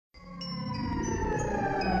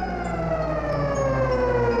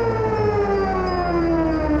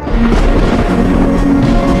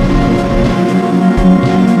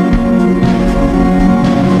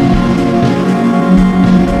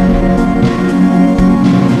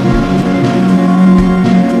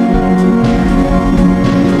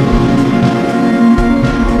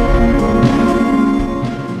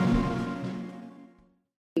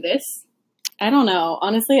I don't know.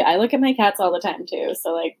 Honestly, I look at my cats all the time too,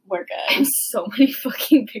 so like we're I good. have so many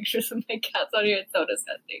fucking pictures of my cats out here. It's so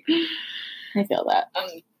disgusting. I feel that.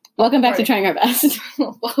 Welcome back to Trying Our Best.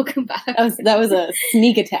 Welcome back. That was a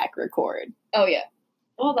sneak attack record. Oh yeah.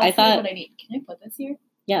 Well, that's I thought, what I need. Can I put this here?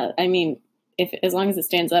 Yeah, I mean, as long as it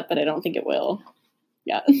stands up, but I don't think it will.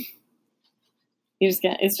 Yeah.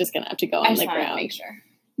 It's just gonna have to go on the ground. Make sure.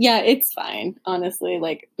 Yeah, it's fine. Honestly,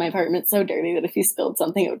 like my apartment's so dirty that if you spilled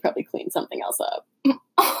something, it would probably clean something else up.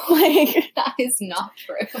 Like that is not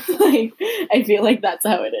true. Like I feel like that's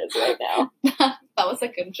how it is right now. That was a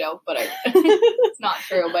good joke, but it's not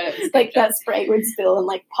true. But it was like that spray would spill and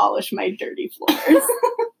like polish my dirty floors.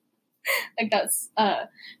 Like that's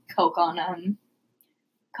Coke on a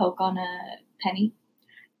penny.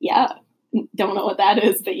 Yeah, don't know what that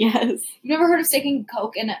is, but yes. You've never heard of sticking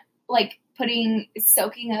Coke in like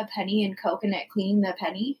soaking a penny in Coke and it cleaning the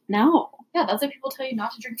penny? No. Yeah, that's why people tell you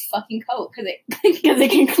not to drink fucking Coke because it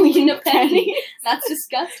can clean a penny. That's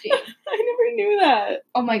disgusting. I never knew that.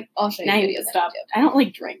 Oh my! I'll show you. Now videos. You need to stop. I don't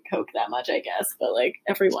like drink Coke that much, I guess, but like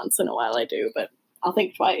every once in a while I do. But I'll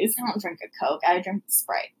think twice. I don't drink a Coke. I drink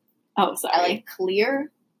Sprite. Oh, sorry. I like clear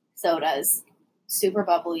sodas, super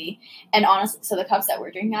bubbly, and honestly, so the cups that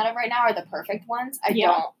we're drinking out of right now are the perfect ones. I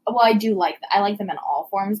do like them. I like them in all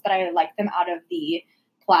forms, but I like them out of the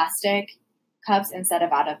plastic cups instead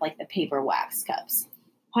of out of like the paper wax cups.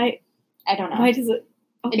 Why? I don't know. Why does it?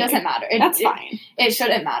 Okay. It doesn't matter. That's fine. It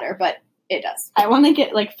shouldn't matter, but it does. I want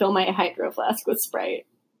to fill my hydro flask with Sprite.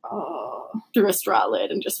 Oh, through a straw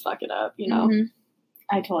lid and just fuck it up, you know? Mm-hmm.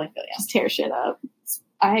 I totally feel you. Just tear shit up.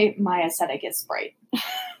 My aesthetic is Sprite.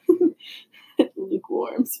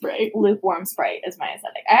 Lukewarm Sprite. Lukewarm Sprite is my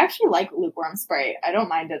aesthetic. I actually like lukewarm Sprite. I don't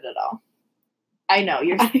mind it at all. I know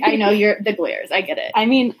you're the glares. I get it. I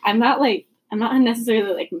mean, I'm not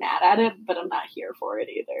necessarily like mad at it, but I'm not here for it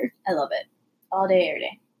either. I love it. All day, every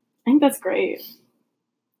day. I think that's great.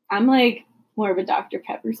 I'm like more of a Dr.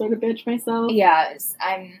 Pepper sort of bitch myself. Yeah,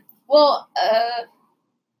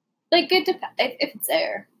 like it depends if it's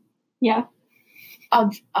there. Yeah.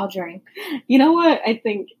 I'll drink. You know what? I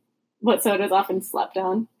think what soda's often slept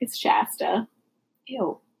on? It's Shasta.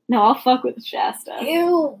 Ew. No, I'll fuck with Shasta.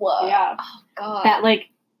 Ew. Yeah. Oh God. That like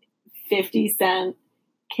 50-cent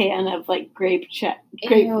can of like grape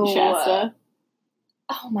Shasta.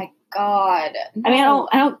 Oh my God. No. I mean,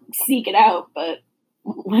 I don't seek it out, but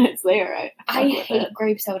when it's there, I hate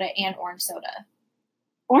grape soda and orange soda.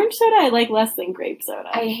 Orange soda I like less than grape soda.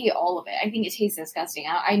 I hate all of it. I think it tastes disgusting.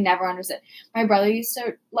 I never understood. My brother used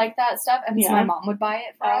to like that stuff, and so my mom would buy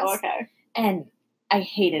it for us. Oh, okay. And I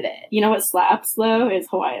hated it. You know what slaps, though, is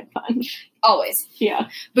Hawaiian Punch. Always. Yeah.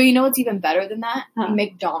 But you know what's even better than that? Huh.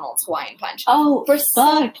 McDonald's Hawaiian Punch. Oh, for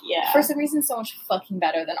some reason, so much fucking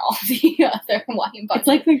better than all the other Hawaiian Punches. It's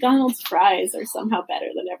like McDonald's fries are somehow better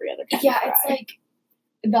than every other kind of fry. Yeah, it's like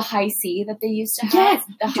the High C that they used to have. Yes.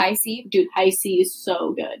 The High C. Dude, High C is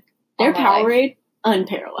so good. Their Powerade,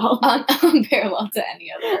 unparalleled. Unparalleled to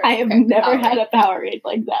any other. I have never had a Powerade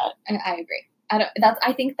like that. I agree.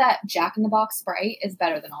 I think that Jack in the Box Sprite is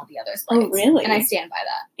better than all the other Sprites. Oh, really? And I stand by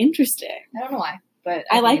that. Interesting. I don't know why, but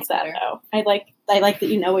I like that though. I like that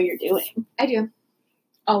you know what you're doing. I do.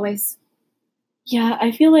 Always. Yeah,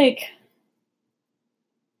 I feel like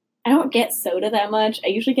I don't get soda that much. I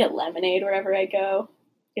usually get lemonade wherever I go,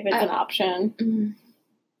 if it's an option.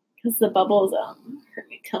 Because the bubbles hurt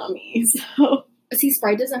my tummy. So see,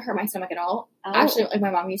 Sprite doesn't hurt my stomach at all. Oh. Actually, like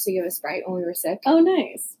my mom used to give us Sprite when we were sick. Oh,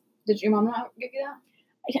 nice. Did your mom not give you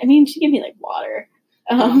that? I mean, she gave me like water.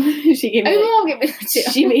 She gave me. My mom gave me that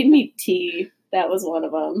too. She made me tea. That was one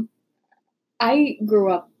of them. I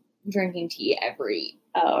grew up drinking tea every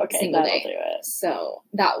single day. Do it. So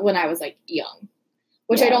that when I was like young,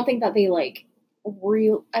 which I don't think that they like I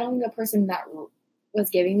don't think the person that was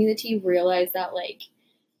giving me the tea realized that like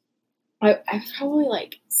I was probably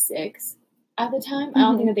like 6 at the time. I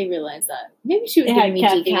don't think that they realized that. Maybe she was giving me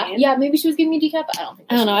decaf. Yeah, maybe she was giving me decaf, but I don't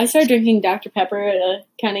think I don't know. I started drinking Dr. Pepper at a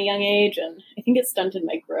kind of young age, and I think it stunted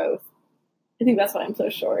my growth. I think that's why I'm so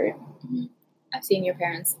short. Mm-hmm. I've seen your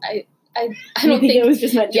parents. I don't think it was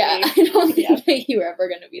just meant to be. I don't think that you were ever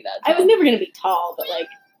going to be that tall. I was never going to be tall, but like,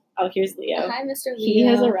 oh, here's Leo. Hi, Mr. Leo. He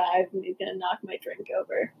has arrived, and he's going to knock my drink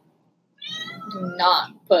over. Do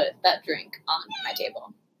not put that drink on my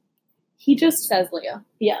table. He just says Leo.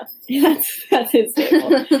 Yeah, that's his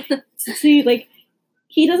table. See, like,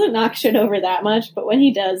 he doesn't knock shit over that much, but when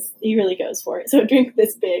he does, he really goes for it. So a drink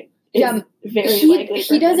this big is very likely.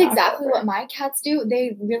 He does exactly what my cats do.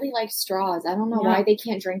 They really like straws. I don't know why they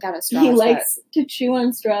can't drink out of straws. He likes to chew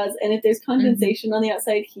on straws, and if there's condensation on the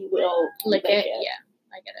outside, he will lick it. Yeah,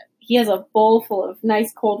 I get it. he has a bowl full of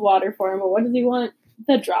nice cold water for him. But what does he want?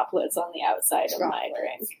 The droplets on the outside of my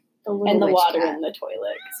drink. And the water in the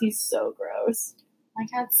toilet. Because he's so gross. My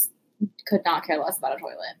cats could not care less about a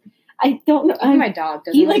toilet. I don't know. Even my dog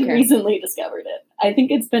doesn't He really care. recently discovered it. I think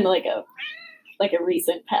it's been like a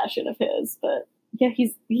recent passion of his. But yeah,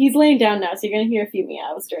 he's laying down now, so you're gonna hear a few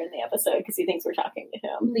meows during the episode because he thinks we're talking to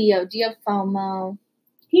him. Leo, do you have FOMO?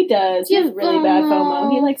 He does. He has really bad FOMO.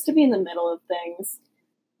 He likes to be in the middle of things.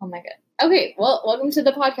 Oh my god. Okay, well, welcome to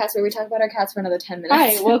the podcast where we talk about our cats for another 10 minutes.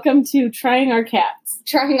 Hi, welcome to Trying Our Cats.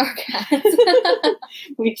 Trying our cats.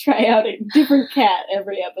 We try out a different cat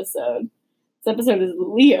every episode. This episode is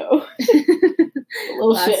Leo.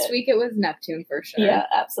 Last week it was Neptune for sure. Yeah,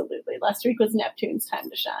 absolutely. Last week was Neptune's time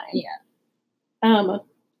to shine. Yeah. Do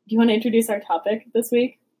you want to introduce our topic this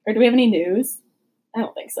week? Or do we have any news? I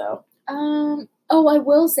don't think so. Oh, I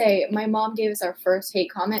will say, my mom gave us our first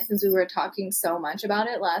hate comment since we were talking so much about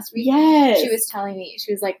it last week. Yes. She was telling me,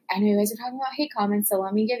 she was like, I know you guys are talking about hate comments, so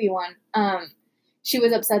let me give you one. She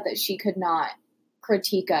was upset that she could not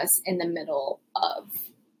critique us in the middle of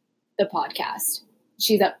the podcast.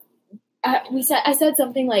 She's up. I said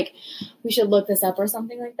something like, we should look this up or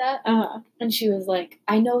something like that. And she was like,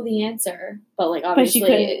 I know the answer, but like obviously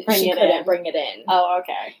she couldn't bring it in. Oh,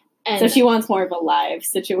 okay. And so she wants more of a live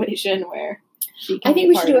situation where she can I think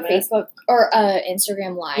we should do a part of it. Facebook or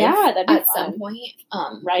Instagram live. Yeah, that'd be at fun. some point.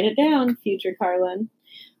 Write it down, future Carlin.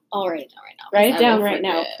 I'll write it down right now. Write it I down will right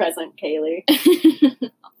now, forget. present Kaylee.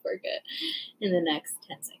 I'll forget in the next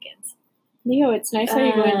 10 seconds. Leo, it's nice how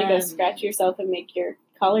you're going to go scratch yourself and make your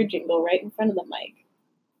collar jingle right in front of the mic.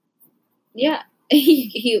 Yeah.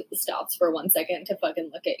 He stops for 1 second to fucking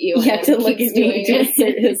look at you. Yeah, and to look keeps at me doing to it.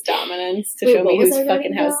 assert his dominance, to Wait, show what me was whose I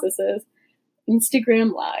fucking writing house down? this is.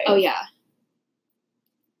 Instagram Live. Oh, yeah.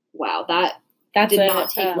 Wow, that That's did it. not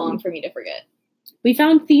take long for me to forget. We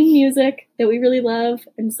found theme music that we really love,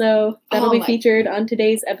 and so that'll Oh be my- featured on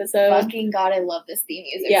today's episode. Fucking God, I love this theme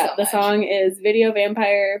music Yeah, so the much. song is Video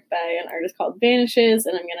Vampire by an artist called Vanishes,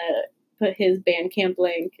 and I'm gonna put his Bandcamp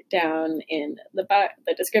link down in the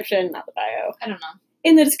description, not the bio, I don't know.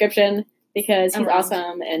 in the description, because he's Around.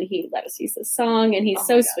 awesome, and he let us use this song, and he's Oh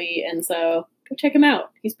so my God. sweet, and so go check him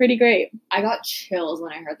out. He's pretty great. I got chills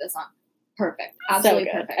when I heard this song. Perfect. So Absolutely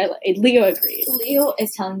good. perfect. Leo agrees. Leo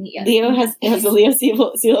is telling me yes. Leo has the Leo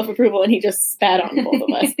seal of approval, and he just spat on both of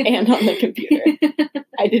us and on the computer.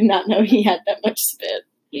 I did not know he had that much spit.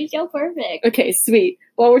 You're so perfect. Okay, sweet.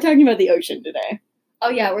 Well, we're talking about the ocean today. Oh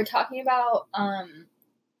yeah, we're talking about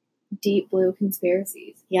deep blue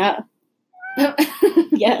conspiracies. Yeah.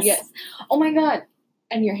 Yes. Yes. Oh my God.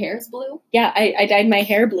 And your hair's blue? Yeah, I dyed my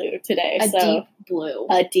hair blue today. A so deep blue.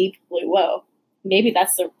 a deep blue. Whoa. Maybe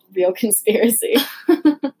that's a real conspiracy.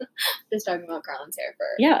 Just talking about Carlin's hair for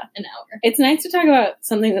Yeah. an hour. It's nice to talk about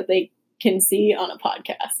something that they can see on a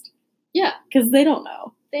podcast. Yeah. Because they don't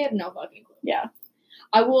know. They have no fucking clue. Yeah.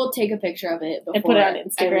 I will take a picture of it before And put it on I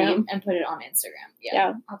Instagram. leave and put it on Instagram. Yeah.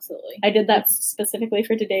 Yeah. Absolutely. I did that specifically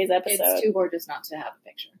for today's episode. It's too gorgeous not to have a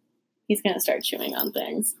picture. He's going to start chewing on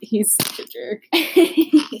things. He's such a jerk.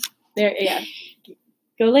 There, yeah.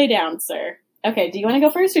 Go lay down, sir. Okay, do you want to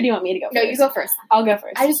go first, or do you want me to go first? No, you go first. I'll go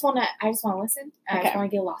first. I just want to listen. I Okay. just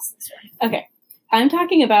want to get lost in the story. Okay. I'm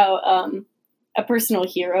talking about a personal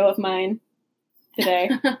hero of mine today.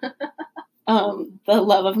 The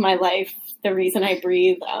love of my life, the reason I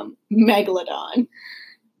breathe, Megalodon.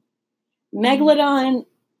 Megalodon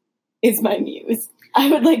is my muse. I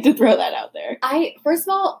would like to throw that out there. First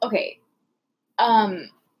of all, okay.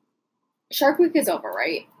 Shark Week is over,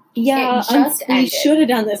 right? Yeah, It just we ended. should have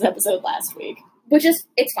done this episode last week. Which is,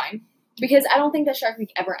 it's fine. Because I don't think that Shark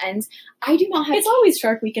Week ever ends. I do not have, It's always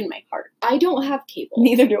Shark Week in my heart. I don't have cable.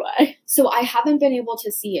 Neither do I. So I haven't been able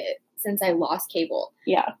to see it since I lost cable.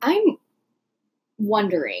 Yeah. I'm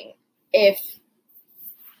wondering if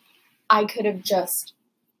I could have just,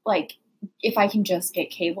 like, if I can just get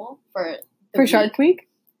cable for the For week. Shark Week?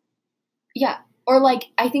 Yeah. Or, like,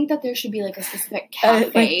 I think that there should be, like, a specific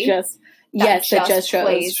cafe. That just shows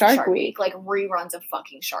plays Shark Week. Like reruns of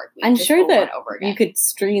fucking Shark Week. I'm just sure over that and over again. you could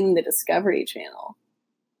stream the Discovery Channel.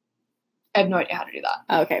 I have no idea how to do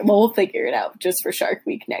that. Okay, well, we'll figure it out just for Shark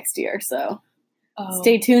Week next year. So Oh.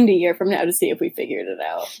 stay tuned a year from now to see if we figured it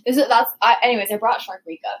out. Anyways, I brought Shark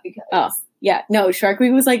Week up because Yeah, no, Shark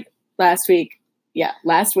Week was like last week. Yeah,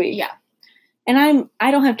 last week. yeah. And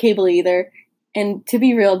I don't have cable either. And to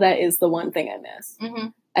be real, that is the one thing I miss. Mm-hmm.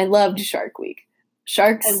 I loved Shark Week.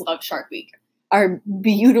 Sharks I love Shark Week. are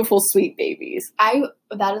beautiful, sweet babies.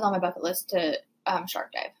 That is on my bucket list to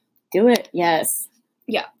Shark Dive. Do it. Yes.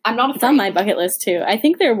 Yeah, I'm not afraid. It's on my bucket list, too. I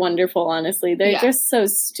think they're wonderful, honestly. They're just so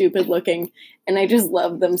stupid looking, and I just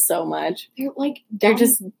love them so much. They're like dumb, they're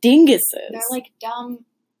just dinguses. They're like dumb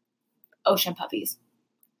ocean puppies.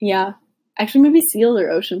 Yeah. Actually, maybe seals are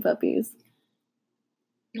ocean puppies.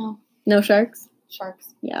 No. No sharks? Sharks.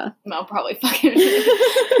 Yeah. No, probably fucking.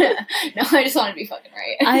 No, I just want to be fucking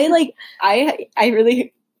right. I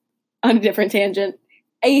really, on a different tangent,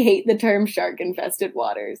 I hate the term shark-infested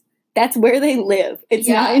waters. That's where they live. It's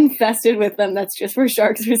not infested with them. That's just where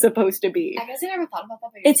sharks are supposed to be. I guess I never thought about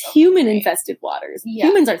that. But it's human-infested waters. Yeah.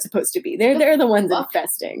 Humans aren't supposed to be. They're the ones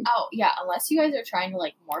infesting. Oh, yeah. Unless you guys are trying to,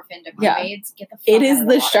 like, morph into mermaids, get the fuck It is out of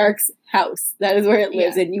the water. shark's house. That is where it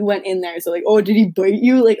lives, and you went in there. So, like, oh, did he bite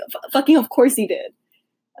you? Like, fucking of course he did.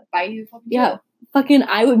 Bite you? Fucking yeah. Fucking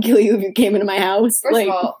I would kill you if you came into my house. First of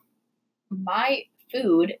all, my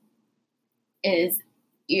food is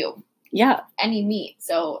you. Yeah. Any meat.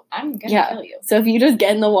 So I'm gonna kill you. So if you just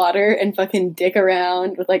get in the water and fucking dick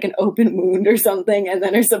around with like an open wound or something and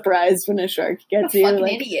then are surprised when a shark gets you, fucking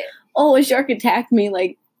like, idiot. Oh, a shark attacked me,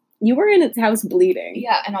 like, you were in its house bleeding.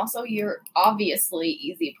 Yeah, and also you're obviously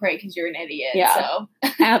easy prey because you're an idiot. Yeah. So.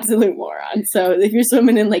 Absolute moron. So if you're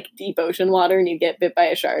swimming in like deep ocean water and you get bit by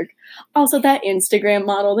a shark. Also, that Instagram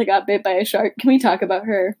model that got bit by a shark, can we talk about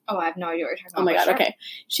her? Oh, I have no idea what you're talking about. Oh my god, okay.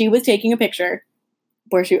 She was taking a picture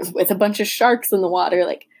where she was with a bunch of sharks in the water,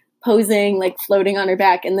 like posing, like floating on her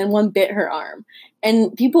back, and then one bit her arm.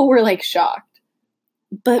 And people were like shocked.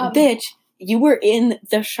 But bitch, you were in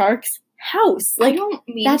the shark's house. Like, I don't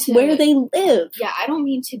mean that's where they live. Yeah, I don't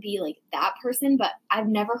mean to be like that person, but I've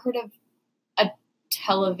never heard of a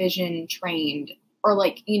television trained or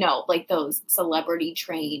like, you know, like those celebrity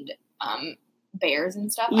trained bears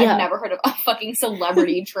and stuff. Yeah. I've never heard of a fucking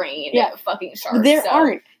celebrity trained fucking shark. There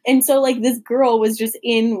aren't. And so like this girl was just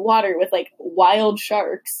in water with like wild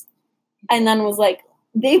sharks and then was like,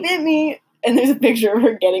 they bit me. And there's a picture of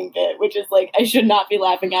her getting bit, which is like, I should not be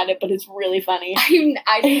laughing at it, but it's really funny.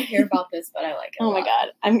 I didn't hear about this, but I like it. Oh my god.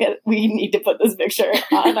 We need to put this picture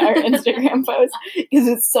on our Instagram post because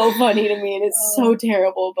it's so funny to me and it's so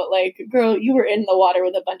terrible. But like, girl, you were in the water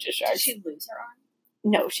with a bunch of sharks. Did she lose her arm?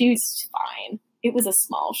 No, she's fine. It was a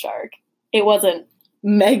small shark. It wasn't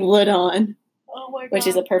Megalodon. Oh my god. Which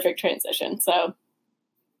is a perfect transition. So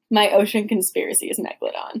my ocean conspiracy is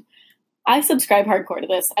Megalodon. I subscribe hardcore to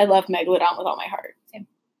this. I love Megalodon with all my heart. Same.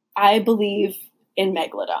 I believe in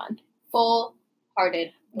Megalodon.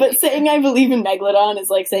 Full-hearted. But saying I believe in Megalodon is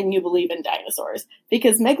like saying you believe in dinosaurs.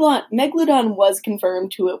 Because Megalodon was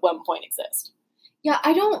confirmed to at one point exist. Yeah,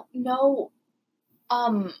 I don't know.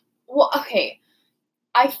 Well, okay.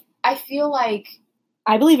 I feel like...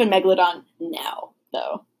 I believe in Megalodon now,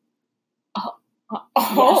 though.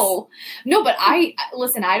 Oh. Yes. No, but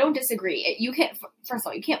listen, I don't disagree. You can't, first of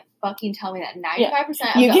all, you can't fucking tell me that 95% of the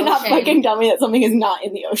ocean... You cannot fucking tell me that something is not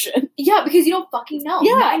in the ocean. Yeah, because you don't fucking know.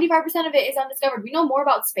 Yeah. 95% of it is undiscovered. We know more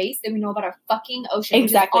about space than we know about our fucking ocean.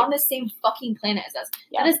 Exactly. Which is on the same fucking planet as us.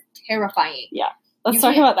 Yeah. That is terrifying. Yeah. Let's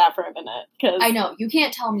talk about that for a minute. Cause, I know. You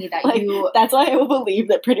can't tell me that That's why I will believe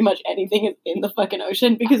that pretty much anything is in the fucking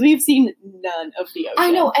ocean because we've seen none of the ocean.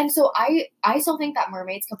 I know. And so I still think that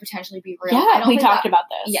mermaids could potentially be real. Yeah, we talked about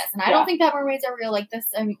this. Yes. And I don't think that mermaids are real like this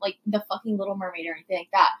and like the fucking Little Mermaid or anything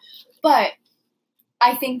like that. But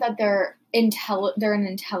I think that they're an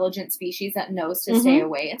intelligent species that knows to stay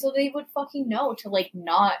away. And so they would fucking know to like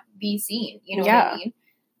not be seen. You know what I mean?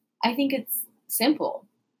 I think it's simple.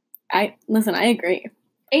 I agree.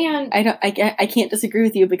 And I can't disagree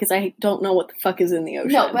with you because I don't know what the fuck is in the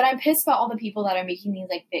ocean. No, but I'm pissed about all the people that are making these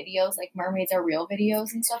like videos, like mermaids are real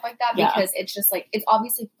videos and stuff like that, because it's just like it's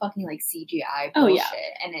obviously fucking like CGI bullshit,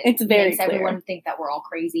 and it's very makes clear. Everyone think that we're all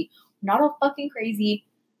crazy. We're not all fucking crazy.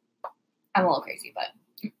 I'm a little crazy,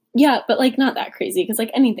 but yeah, but like not that crazy because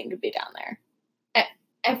like anything could be down there.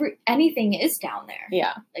 Anything is down there.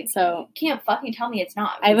 Yeah. Like so you can't fucking tell me it's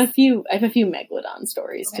not. I have a few Megalodon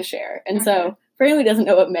stories to share. And so for anyone who doesn't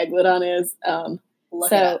know what Megalodon is,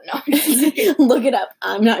 look it up. No. Look it up.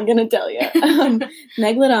 I'm not gonna tell you.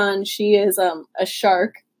 Megalodon, she is a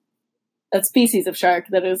shark, a species of shark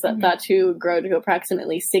that is thought to grow to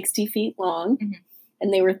approximately 60 feet long. Mm-hmm.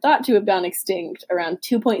 And they were thought to have gone extinct around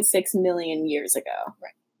 2.6 million years ago.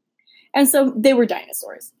 Right. And so they were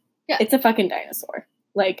dinosaurs. Yeah. It's a fucking dinosaur.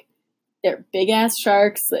 Like, they're big-ass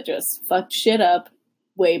sharks that just fucked shit up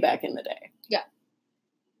way back in the day. Yeah.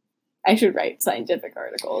 I should write scientific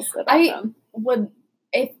articles about them. Would,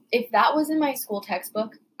 if that was in my school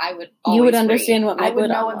textbook, I would always You would understand what Megalodon I would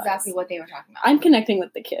know was. exactly what they were talking about. I'm connecting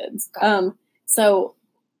with the kids. So,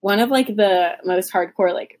 one of, like, the most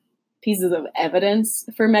hardcore, like, pieces of evidence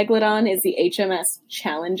for Megalodon is the HMS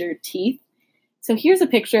Challenger teeth. So here's a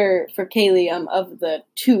picture for Kaylee of the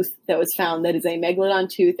tooth that was found that is a megalodon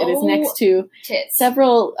tooth. It is next to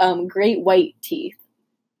several great white teeth.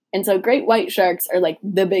 And so great white sharks are like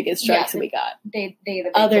the biggest sharks we got. They the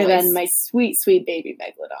big other boys. Than my sweet, sweet baby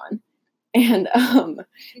megalodon. And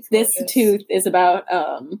this tooth is about,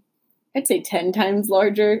 I'd say 10 times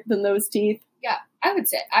larger than those teeth. Yeah, I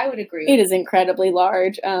would agree. It is incredibly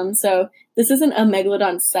large. So this isn't a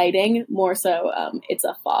megalodon sighting, more so it's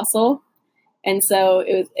a fossil. And so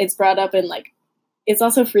it's brought up in like, it's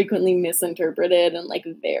also frequently misinterpreted and like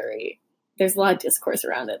there's a lot of discourse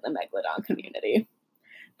around it in the megalodon community.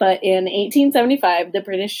 But in 1875, the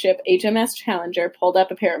British ship HMS Challenger pulled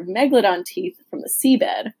up a pair of megalodon teeth from the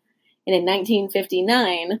seabed. And in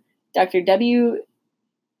 1959, Dr. W.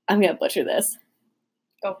 I'm going to butcher this.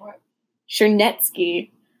 Go for it. Chernetsky.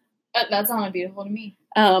 That sounded beautiful to me.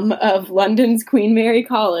 Of London's Queen Mary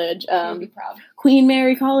College. I'd be proud. Queen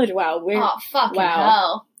Mary College. Wow. Fucking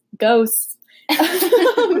hell. Ghosts.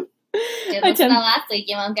 Did listen to last week,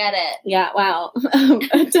 you won't get it. Yeah, wow.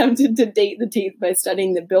 Attempted to date the teeth by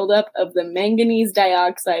studying the buildup of the manganese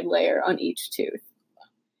dioxide layer on each tooth.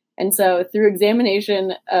 And so through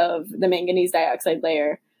examination of the manganese dioxide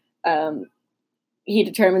layer, he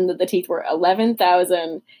determined that the teeth were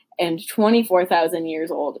 11,000 and 24,000 years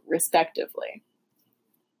old, respectively.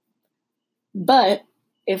 But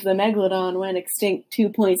if the megalodon went extinct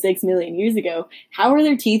 2.6 million years ago, how are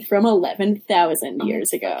their teeth from 11,000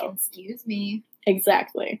 years ago? Excuse me.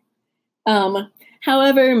 Exactly.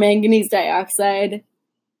 However, manganese dioxide,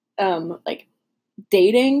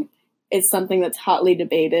 dating is something that's hotly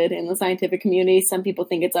debated in the scientific community. Some people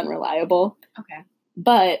think it's unreliable. Okay.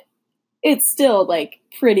 But it's still,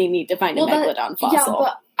 pretty neat to find a megalodon fossil.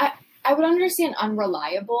 Yeah, but I would understand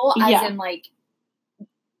unreliable as in,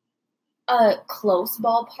 a close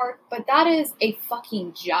ballpark, but that is a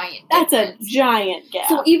fucking giant difference. That's a giant gap.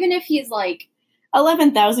 So even if he's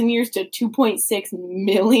 11,000 years to 2.6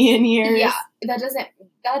 million years. Yeah, that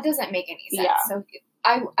doesn't make any sense. Yeah. So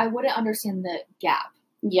I wouldn't understand the gap.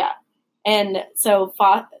 Yeah. And so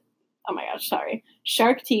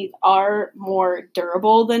shark teeth are more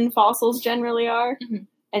durable than fossils generally are. Mm-hmm.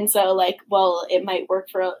 And so, it might work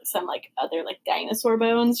for some, other, dinosaur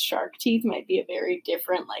bones. Shark teeth might be a very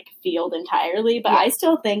different, field entirely. But I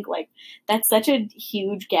still think, that's such a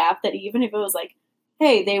huge gap that even if it was,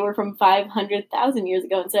 hey, they were from 500,000 years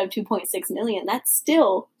ago instead of 2.6 million, that's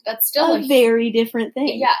still a very different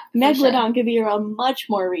thing. Yeah, Megalodon could be around much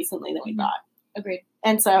more recently than we thought. Agreed.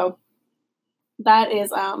 And so, that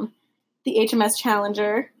is the HMS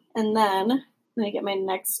Challenger. And then, let me get my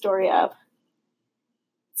next story up.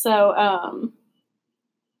 So,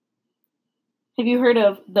 have you heard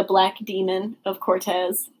of the Black Demon of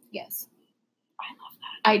Cortez? Yes. I love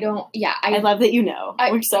that. I don't, yeah. I love that you know.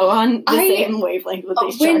 We're so on the same wavelength with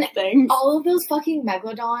these shark things. All of those fucking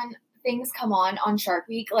Megalodon things come on Shark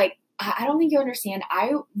Week, I don't think you understand.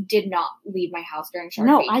 I did not leave my house during Shark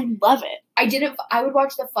Week. No, I love it. I would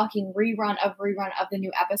watch the fucking rerun of the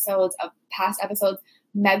new episodes, of past episodes.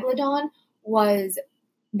 Megalodon was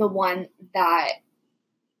the one that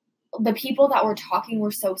the people that were talking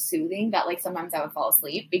were so soothing that sometimes I would fall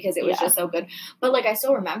asleep because it was just so good. But I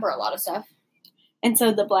still remember a lot of stuff. And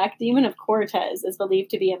so the Black Demon of Cortez is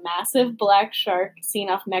believed to be a massive black shark seen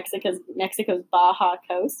off Mexico's Baja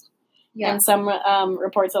coast. Yeah. And some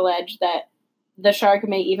reports allege that the shark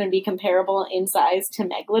may even be comparable in size to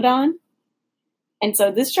Megalodon. And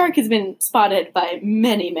so this shark has been spotted by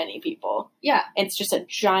many, many people. Yeah. And it's just a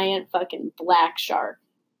giant fucking black shark.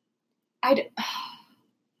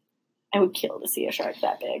 I would kill to see a shark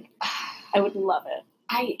that big. I would love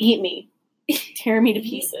it. Eat me. Tear me to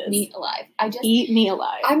pieces. Eat me alive. Eat me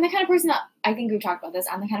alive. I'm the kind of person that, I think we've talked about this,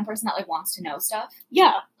 I'm the kind of person that wants to know stuff.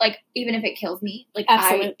 Yeah. Even if it kills me.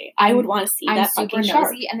 Absolutely. I would want to see that fucking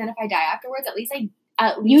shark. Nosy, and then if I die afterwards, at least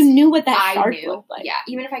you knew what that shark looked like. Yeah,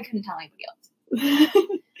 even if I couldn't tell anybody else.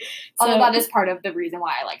 Although that is part of the reason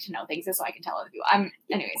why I like to know things, is so I can tell other people.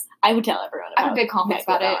 Anyways, I would tell everyone about I have a big complex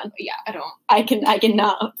about it. Yeah, I don't. I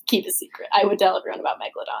cannot keep a secret. I would tell everyone about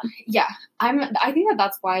Megalodon. Yeah, I think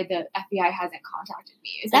that's why the FBI hasn't contacted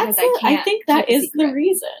me. I think that is the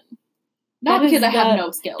reason. Not because I have no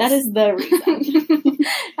skills. That is the reason.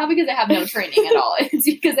 Not because I have no training at all. It's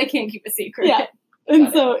because I can't keep a secret. Yeah.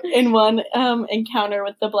 And so in one encounter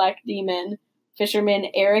with the Black Demon, fisherman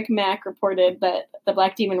Eric Mack reported that the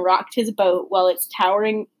Black Demon rocked his boat while its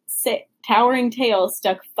towering tail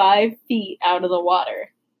stuck 5 feet out of the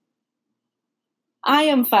water. I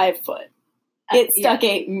am 5 foot. It stuck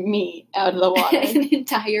me out of the water. An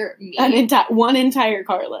entire me. One entire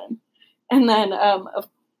Carlin. And then,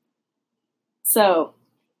 so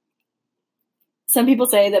some people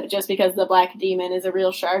say that just because the black demon is a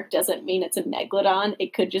real shark doesn't mean it's a megalodon.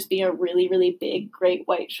 It could just be a really, really big great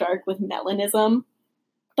white shark with melanism.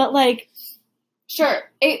 But, like...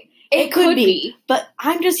 Sure, it could be. But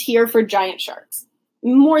I'm just here for giant sharks.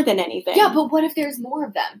 More than anything. Yeah, but what if there's more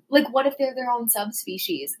of them? Like, what if they're their own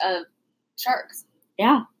subspecies of sharks?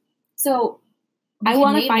 Yeah. So, I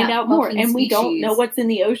want to find out more. And we don't know what's in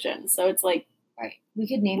the ocean. So it's like... Right. We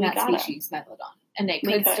could name that species Megalodon. And they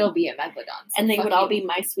could still be a Megalodon. So and they would all be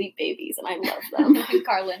my sweet babies. And I love them.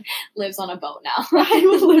 Carlin lives on a boat now. I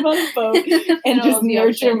would live on a boat and just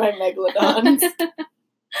nurture my Megalodons.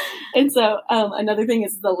 And so, another thing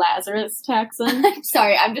is the Lazarus taxon. I'm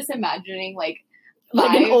sorry, I'm just imagining, like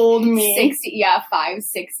an old me.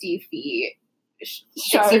 60 feet,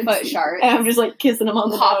 60-foot sharks. And I'm just, like, kissing them on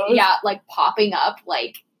the nose. Yeah, like, popping up,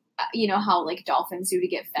 like, you know how, like, dolphins do to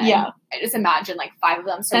get fed? Yeah. I just imagine, like, 5 of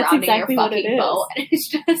them surrounding your fucking boat. And it's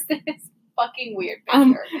just this fucking weird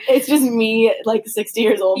picture. It's just me, like, 60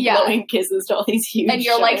 years old, blowing kisses to all these huge and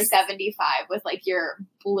you're, sharks. like, 75 with, like, your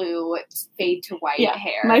blue fade to white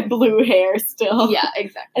hair. My blue hair still. Yeah,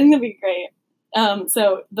 exactly. I think that'd be great.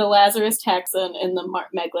 So, the Lazarus taxon and the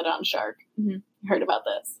Megalodon shark. Mm-hmm. Heard about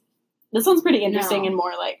this. This one's pretty interesting and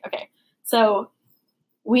more like, okay. So,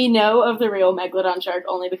 we know of the real Megalodon shark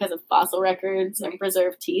only because of fossil records and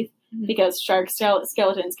preserved teeth, because shark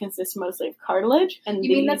skeletons consist mostly of cartilage. And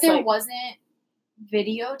you mean that there wasn't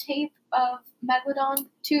videotape of Megalodon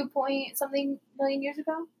 2-point-something million years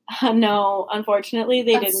ago? No, unfortunately,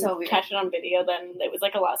 they didn't catch it on video. Then it was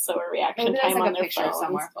like a lot slower reaction time on their phones.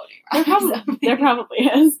 Somewhere floating around. There probably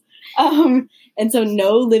is. And so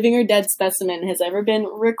no living or dead specimen has ever been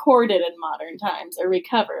recorded in modern times or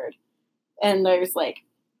recovered. And there's like,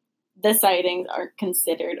 the sightings aren't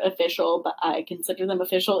considered official, but I consider them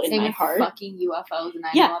official in my heart. Fucking UFOs, and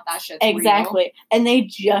I know that shit's exactly. real. And they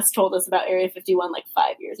just told us about Area 51 like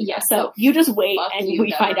 5 years ago. Yeah, so you just wait and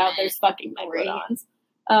we find out there's fucking Megalodons.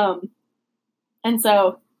 And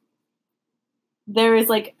so there is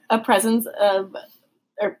like a presence of,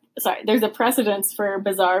 there's a precedence for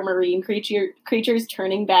bizarre marine creatures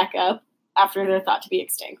turning back up after they're thought to be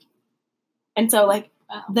extinct. And so like,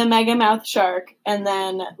 the megamouth shark, and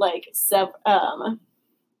then I'm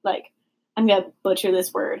gonna butcher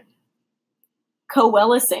this word,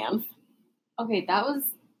 Coelacanth. Okay,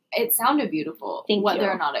 it sounded beautiful.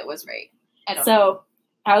 Whether or not it was right, I don't know. So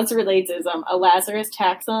how this relates is a Lazarus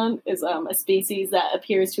taxon is a species that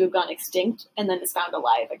appears to have gone extinct and then is found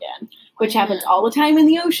alive again, which happens all the time in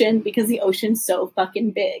the ocean because the ocean's so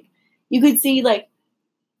fucking big. You could see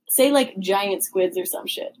say like giant squids or some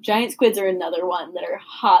shit. Giant squids are another one that are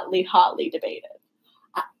hotly debated.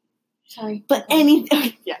 Sorry. But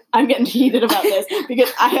I'm getting heated about this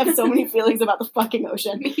because I have so many feelings about the fucking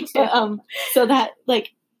ocean. Me too. But, so that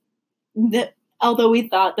although we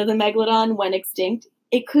thought that the Megalodon went extinct,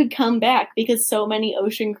 it could come back because so many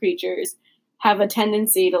ocean creatures have a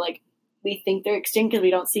tendency to we think they're extinct because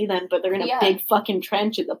we don't see them, but they're in a big fucking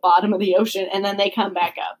trench at the bottom of the ocean, and then they come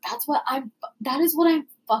back up. That is what I'm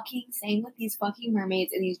fucking saying with these fucking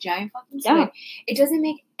mermaids and these giant fucking squid. Yeah. It doesn't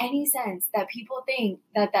make any sense that people think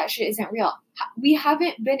that shit isn't real. We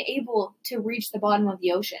haven't been able to reach the bottom of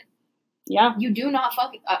the ocean. Yeah. You do not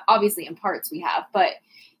fucking, obviously in parts we have, but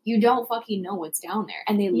you don't fucking know what's down there.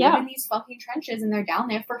 And they live in these fucking trenches and they're down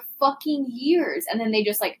there for fucking years. And then they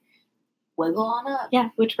just wiggle on up. Yeah,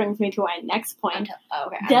 which brings me to my next point.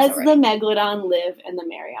 Okay, does the Megalodon live in the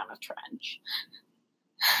Mariana Trench?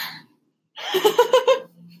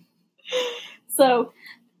 So,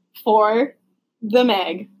 for the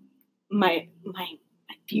Meg, my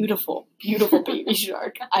beautiful, beautiful baby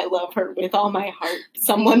shark, I love her with all my heart.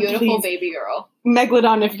 Someone beautiful please, baby girl.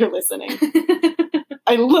 Megalodon, if you're listening,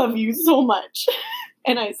 I love you so much,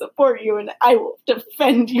 and I support you, and I will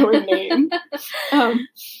defend your name.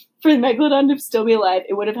 For the Megalodon to still be alive,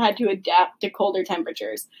 it would have had to adapt to colder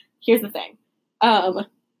temperatures. Here's the thing.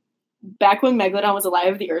 Back when Megalodon was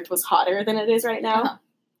alive, the Earth was hotter than it is right now. Uh-huh.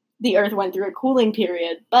 The Earth went through a cooling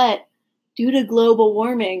period, but due to global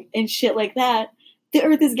warming and shit like that, the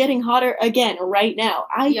Earth is getting hotter again right now.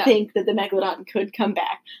 I think that the Megalodon could come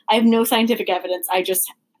back. I have no scientific evidence. I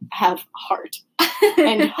just have heart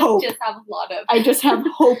and hope. I just have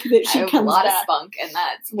hope that she comes back. I have a lot of spunk, and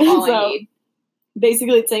that's all I need.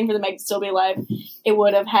 Basically, it's saying for the Meg to still be alive, it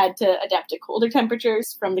would have had to adapt to colder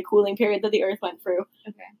temperatures from the cooling period that the Earth went through,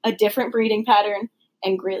 a different breeding pattern,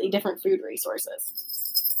 and greatly different food resources.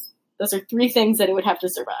 Those are 3 things that it would have to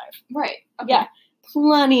survive. Right. Okay. Yeah.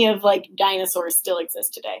 Plenty of, dinosaurs still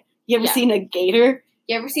exist today. You ever seen a gator?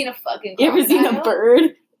 You ever seen a fucking crocodile? You ever seen a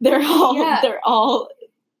bird? They're all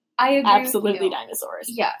I agree absolutely dinosaurs.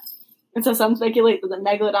 Yeah. And so some speculate that the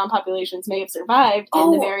megalodon populations may have survived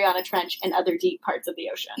in the Mariana Trench and other deep parts of the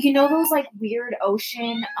ocean. You know those like weird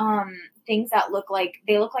ocean things that look like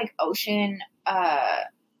ocean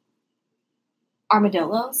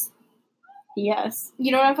armadillos? Yes.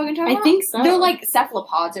 You know what I'm fucking talking about? I think so. They're like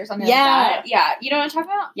cephalopods or something like that. Yeah. You know what I'm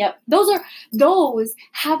talking about? Yep. Those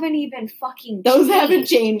haven't even fucking Those changed. haven't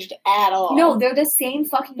changed at all. No, they're the same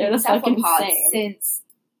fucking cephalopods since...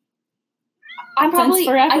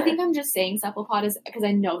 forever. I think I'm just saying cephalopod is because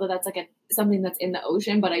I know that that's like something that's in the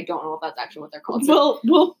ocean, but I don't know if that's actually what they're called. So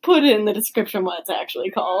we'll put in the description what it's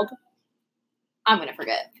actually called. I'm gonna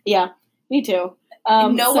forget. Yeah, me too.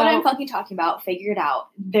 Know what I'm fucking talking about. Figure it out.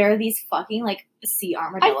 They're these fucking like sea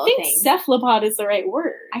armadillo things. I think cephalopod is the right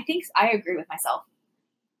word. I agree with myself.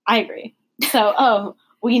 I agree. So,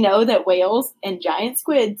 we know that whales and giant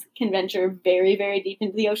squids can venture very, very deep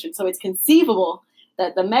into the ocean. So it's conceivable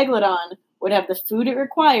that the megalodon would have the food it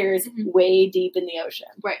requires way deep in the ocean.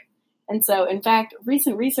 Right. And so, in fact,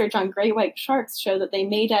 recent research on great white sharks show that they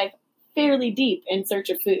may dive fairly deep in search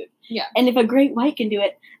of food. Yeah. And if a great white can do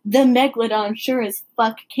it, the megalodon sure as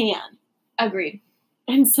fuck can. Agreed.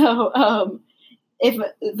 And so, if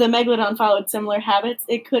the megalodon followed similar habits,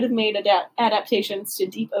 it could have made adaptations to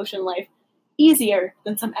deep ocean life easier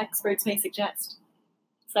than some experts may suggest.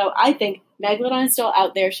 So I think megalodon is still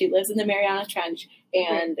out there. She lives in the Mariana Trench,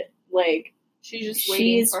 and like she's just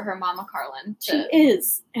waiting for her mama Carlin. She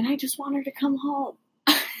is, and I just want her to come home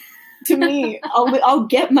to me. I'll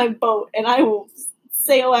get my boat and I will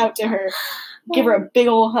sail out to her, give her a big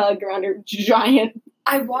old hug around her giant.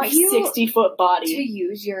 I want you 60-foot body to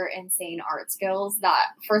use your insane art skills. That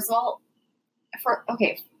first of all,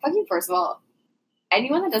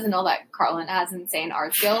 anyone that doesn't know that Carlin has insane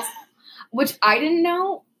art skills, which I didn't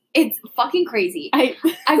know, it's fucking crazy.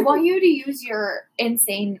 I want you to use your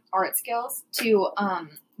insane art skills to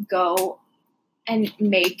go and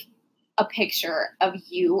make a picture of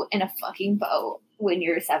you in a fucking boat when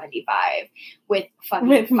you're 75 with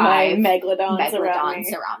fucking five megalodons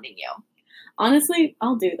surrounding you. Honestly,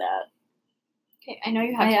 I'll do that. Okay, I know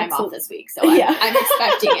you have time off this week, so I'm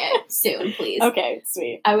expecting it soon, please. Okay,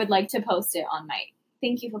 sweet. I would like to post it on my...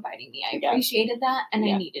 Thank you for biting me. I appreciated that, and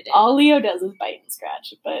I needed it. All Leo does is bite and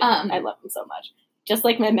scratch, but I love him so much. Just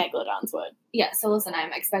like my megalodons would. Yeah, so listen,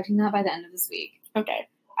 I'm expecting that by the end of this week. Okay.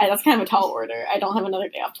 That's kind of a tall order. I don't have another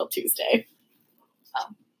day off till Tuesday. Oh.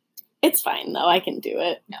 It's fine, though. I can do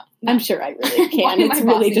it. No. I'm sure I really can. It's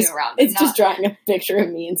really just just drawing a picture of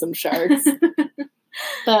me and some sharks.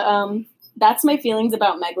 But that's my feelings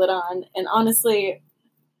about Megalodon. And honestly,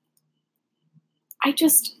 I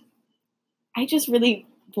just really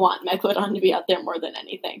want Megalodon to be out there more than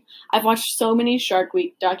anything. I've watched so many Shark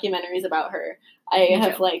Week documentaries about her.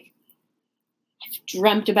 I've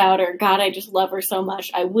dreamt about her. God, I just love her so much.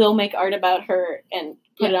 I will make art about her and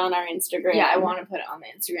put it on our Instagram. Yeah, I want to put it on the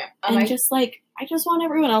Instagram. And I just want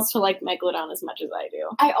everyone else to like Megalodon as much as I do.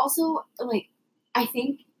 I also, I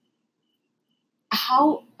think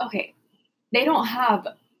they don't have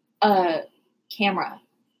a camera,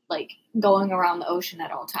 going around the ocean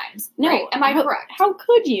at all times. No. Right? Am I correct? How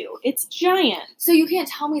could you? It's giant. So you can't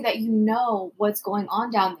tell me that you know what's going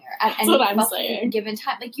on down there at any fucking given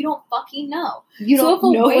time. You don't fucking know. You don't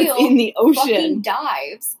know what's in the ocean. Fucking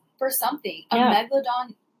dives for something. A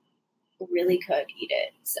megalodon really could eat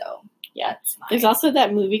it. So, yeah. It's fine. There's also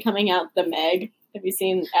that movie coming out, The Meg. Have you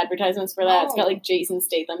seen advertisements for that? It's got Jason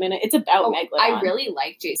Statham in it. It's about Megalodon. I really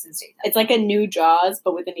like Jason Statham. It's like a new Jaws,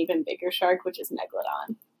 but with an even bigger shark, which is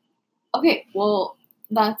Megalodon. Okay, well,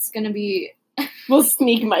 that's going to be... We'll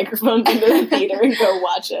sneak microphones into the theater and go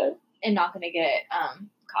watch it. And not going to get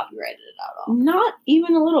copyrighted at all. Not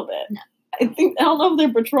even a little bit. No. I don't know if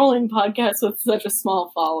they're patrolling podcasts with such a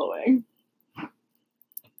small following.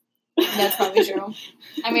 That's probably true.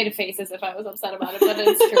 I made a face as if I was upset about it, but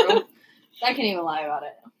it's true. I can't even lie about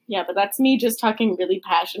it. Yeah, but that's me just talking really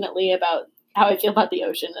passionately about how I feel about the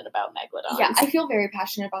ocean and about megalodons. Yeah, I feel very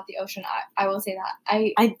passionate about the ocean. I will say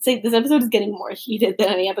that. I'd say this episode is getting more heated than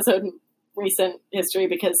any episode in recent history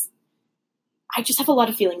because I just have a lot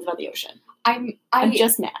of feelings about the ocean. I'm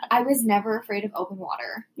just mad. I was never afraid of open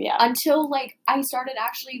water. Yeah. Until, I started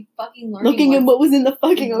actually fucking learning. Looking at what was in the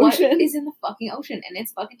fucking ocean. What is in the fucking ocean. And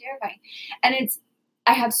it's fucking terrifying. And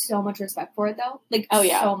I have so much respect for it, though.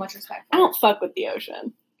 So much respect for it. I don't fuck with the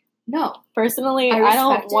ocean. No. Personally, I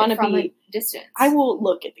don't want to be... from a distance. I will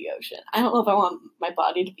look at the ocean. I don't know if I want my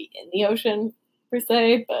body to be in the ocean, per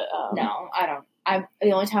se, but... No, I don't.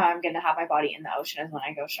 The only time I'm going to have my body in the ocean is when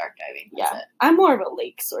I go shark diving. That's it. I'm more of a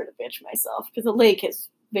lake sort of bitch myself, because a lake has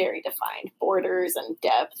very defined borders and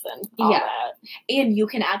depth and all that. And you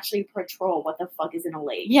can actually patrol what the fuck is in a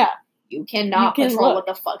lake. Yeah. You cannot You can control look.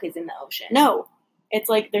 what the fuck is in the ocean. No. It's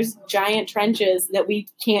like there's giant trenches that we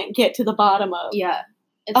can't get to the bottom of. Yeah.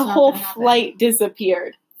 It's A not whole gonna happen. flight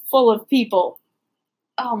disappeared full of people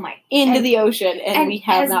Oh my. into and- the ocean, and we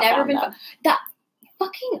have has not never found been them. that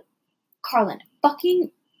fucking Carlin,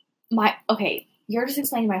 okay, you're just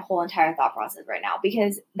explaining my whole entire thought process right now,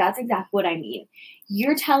 because that's exactly what I mean.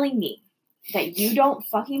 You're telling me that you don't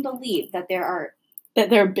fucking believe that there are That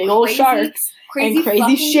they're big old sharks and crazy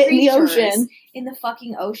fucking shit in the creatures ocean. in the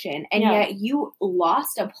fucking ocean, and Yeah. yet you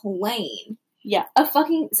lost a plane. Yeah. A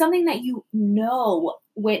fucking something that you know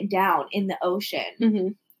went down in the ocean. Mm-hmm.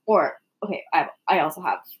 Or okay, I also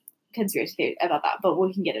have conspiracy theories about that, but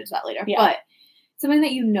we can get into that later. Yeah. But something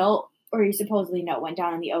that you know or you supposedly know went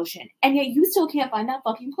down in the ocean, and yet you still can't find that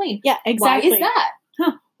fucking plane. Yeah, exactly. Why is that?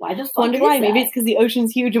 Huh. Why the fuck Wonder is why? that? Maybe it's because the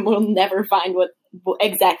ocean's huge and we'll never find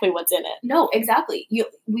exactly what's in it. No, exactly.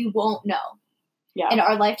 We won't know. Yeah. In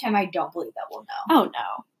our lifetime, I don't believe that we'll know. Oh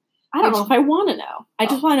no. I don't know if I want to know. I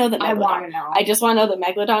just want to know that I Megalodon. want to know. I just want to know that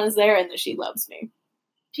Megalodon is there and that she loves me.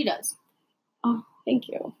 She does. Oh, thank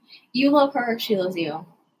you. You love her. She loves you.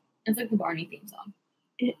 It's like the Barney theme song.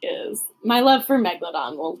 It is. My love for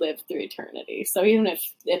Megalodon will live through eternity. So even if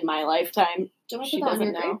in my lifetime Don't she put that on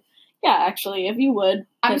doesn't your know. grave? Yeah, actually, if you would,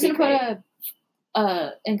 I'm that'd just gonna be put great. a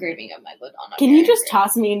engraving of Megalodon on Can your you just grave.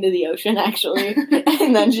 toss me into the ocean, actually?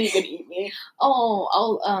 And then she could eat me. Oh,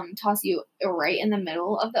 I'll toss you right in the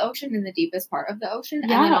middle of the ocean, in the deepest part of the ocean, and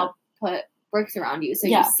Yeah. then I'll put bricks around you so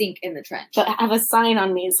Yeah. you sink in the trench. But have a sign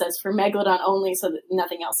on me that says for Megalodon only so that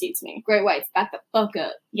nothing else eats me. Great whites, back the fuck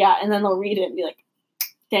up. Yeah, and then they'll read it and be like,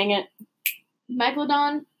 dang it.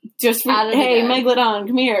 Megalodon, Just for, Out of the hey, den. Megalodon,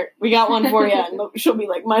 come here. We got one for you. And she'll be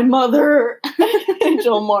like, my mother. And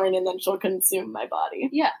she'll mourn and then she'll consume my body.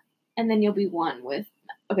 and then you'll be one with.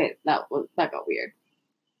 Okay, that got weird.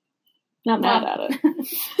 Not mad at it.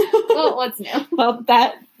 Well, what's new? Well,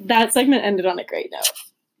 that segment ended on a great note.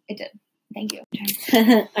 It did. Thank you.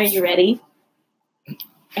 Are you ready?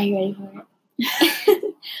 Are you ready for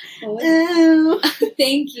it?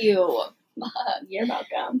 Thank you. You're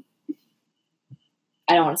welcome.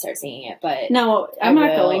 I don't want to start singing it, but No, I'm I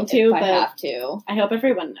not will going to, if I but have to. I hope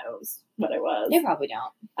everyone knows what it was. They probably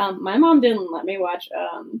don't. My mom didn't let me watch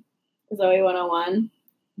Zoe 101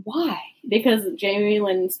 Why? because Jamie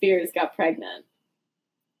Lynn Spears got pregnant.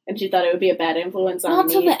 And she thought it would be a bad influence on Not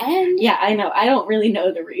me. till the end. Yeah, I know. I don't really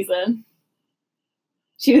know the reason.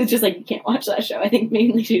 She was just like, you can't watch that show. I think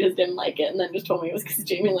mainly she just didn't like it and then just told me it was because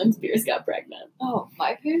Jamie Lynn Spears got pregnant. Oh,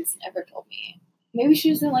 my parents never told me. Maybe she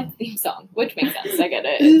just didn't like the theme song, which makes sense. I get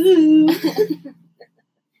it.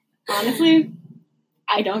 Honestly,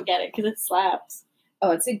 I don't get it because it slaps.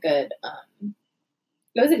 Oh, it's a good.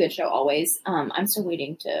 It was a good show always. I'm still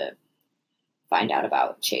waiting to find out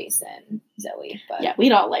about Chase and Zoe, but Yeah,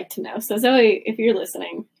 we'd all like to know. So Zoe, if you're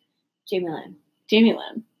listening, Jamie Lynn. Jamie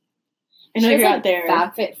Lynn. I know She has, you're like, out there.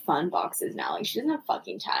 FabFitFun boxes now. Like she doesn't have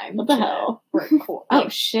fucking time. What the to hell? Record, Oh,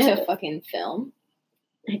 like, shit. to fucking film.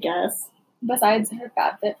 I guess. Besides her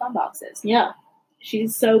FabFitFun boxes, Yeah.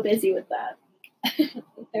 She's so busy with that.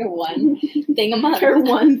 they're one thing a month. Her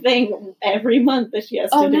one thing every month that she has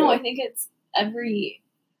Oh to do. no, I think it's every.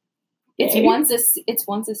 It's day. once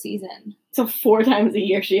a season. So 4 times a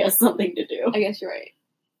year she has something to do. I guess you're right.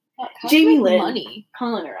 How Jamie do you make Lynn. money.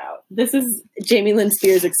 Calling her out. This is Jamie Lynn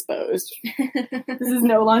Spears exposed. This is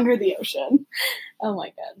no longer the ocean. Oh my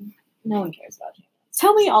god, no one cares about Jamie.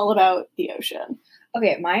 Tell me all about the ocean.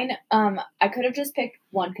 Okay, mine. I could have just picked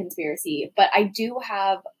one conspiracy, but I do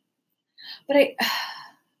have.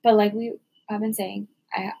 But like I've been saying,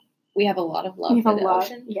 we have a lot of love We have for a the lot.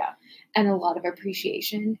 ocean Yeah. and a lot of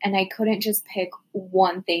appreciation, and I couldn't just pick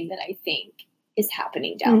one thing that I think is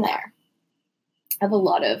happening down No. there. I have a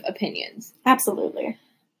lot of opinions. Absolutely.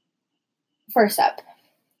 First up,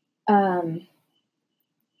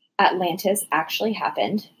 Atlantis actually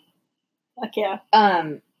happened. Fuck yeah.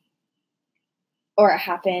 Or it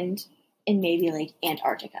happened in maybe like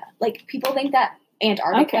Antarctica. Like people think that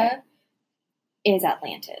Antarctica is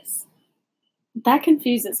Atlantis. That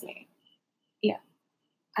confuses me.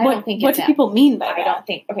 I don't think What it's do people mean by I that? don't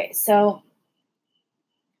think. Okay,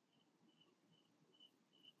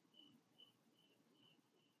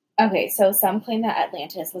 so some claim that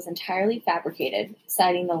Atlantis was entirely fabricated,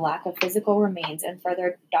 citing the lack of physical remains and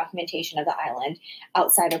further documentation of the island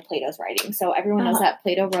outside of Plato's writing. So everyone knows that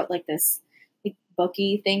Plato wrote like this like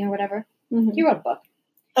booky thing or whatever. Mhm. He wrote a book.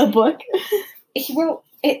 A book? He wrote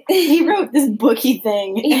it. He wrote this booky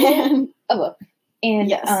thing. He wrote- And a book. And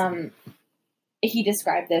Yes. he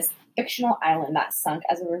described this fictional island that sunk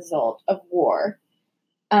as a result of war.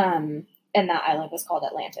 and that island was called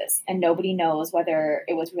Atlantis, and nobody knows whether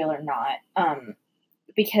it was real or not,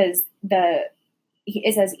 because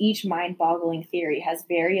it says each mind-boggling theory has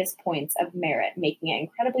various points of merit, making it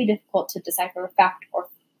incredibly difficult to decipher fact or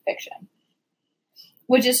fiction.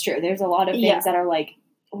 Which is true. There's a lot of things that are like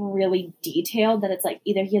really detailed that it's like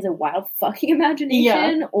either he has a wild fucking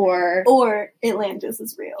imagination or Atlantis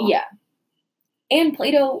is real. Yeah. And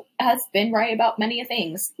Plato has been right about many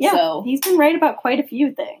things. Yeah, so he's been right about quite a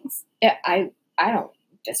few things. Yeah, I don't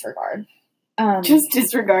disregard. Just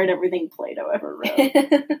disregard everything Plato ever wrote.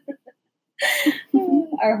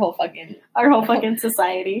 Our whole fucking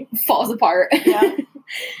society falls apart. Yeah.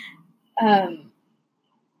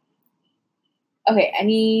 Okay,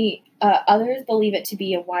 any others believe it to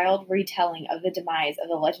be a wild retelling of the demise of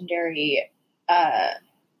the legendary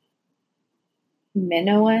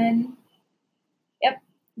Minoan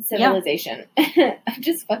civilization.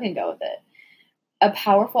 Just fucking go with it. A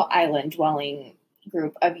powerful island dwelling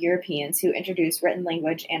group of Europeans who introduced written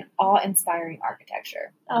language and awe-inspiring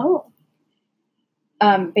architecture. Oh.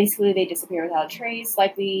 Basically, they disappeared without a trace,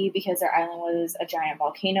 likely because their island was a giant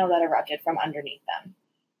volcano that erupted from underneath them.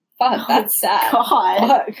 Fuck, that's sad.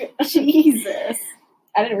 God. Fuck. Jesus.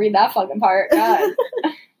 I didn't read that fucking part. God.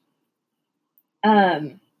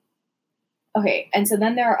 Okay, and so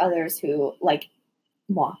then there are others who, like,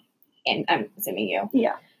 moi, and I'm assuming you.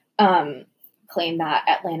 Yeah. Claim that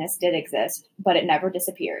Atlantis did exist, but it never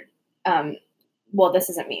disappeared. Well, this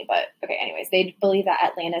isn't me, but okay, anyways, they believe that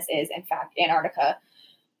Atlantis is, in fact, Antarctica.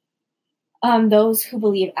 Those who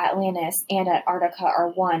believe Atlantis and Antarctica are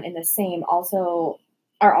one and the same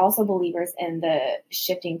are also believers in the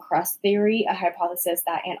shifting crust theory, a hypothesis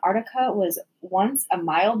that Antarctica was once a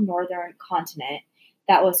mild northern continent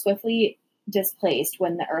that was swiftly displaced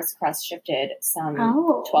when the Earth's crust shifted some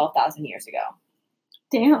 12,000 years ago.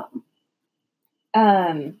 Damn.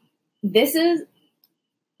 This is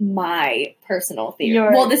my personal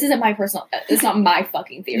theory. This isn't my personal. It's not my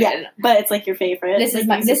fucking theory. Yeah, but it's like your favorite. This is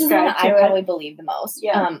one I probably believe the most.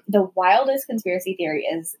 Yeah. The wildest conspiracy theory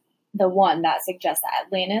is the one that suggests that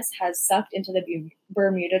Atlantis has sucked into the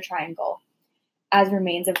Bermuda Triangle, as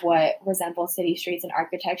remains of what resemble city streets and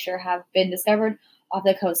architecture have been discovered off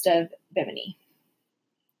the coast of Bimini.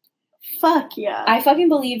 Fuck yeah! I fucking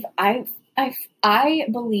believe. I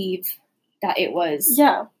believe that it was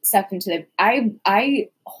sucked into the. I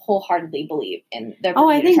wholeheartedly believe in the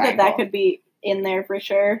Bermuda I think Triangle. that could be in there for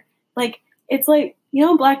sure. Like, it's like, you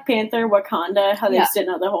know, Black Panther, Wakanda, how they just didn't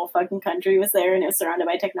know the whole fucking country was there and it was surrounded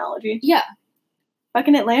by technology. Yeah.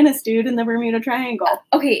 Fucking Atlantis, dude, in the Bermuda Triangle.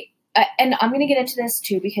 Okay, and I'm going to get into this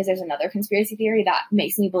too because there's another conspiracy theory that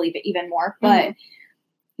makes me believe it even more. But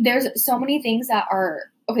there's so many things that are...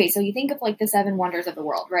 Okay, so you think of, like, the 7 wonders of the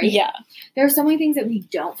world, right? Yeah. There are so many things that we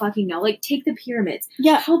don't fucking know. Like, take the pyramids.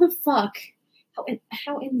 Yeah. How the fuck...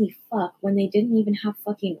 How in the fuck, when they didn't even have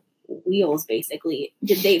fucking wheels, basically,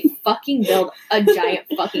 did they fucking build a giant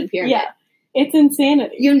fucking pyramid? Yeah. It's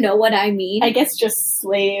insanity. You know what I mean? I guess just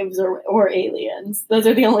slaves or aliens. Those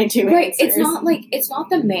are the only two answers. It's not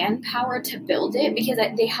the manpower to build it because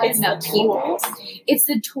they had enough people. It's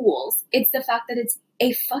the tools. It's the fact that it's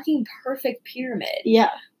a fucking perfect pyramid.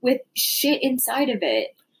 Yeah. With shit inside of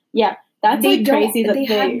it. Yeah. That's like crazy that they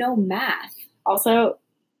had no math. Also,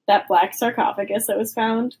 that black sarcophagus that was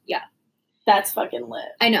found. Yeah. That's fucking lit.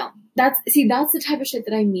 I know. That's the type of shit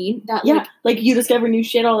that I mean. That like you discover new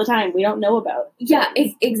shit all the time we don't know about. Yeah,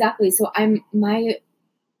 exactly. So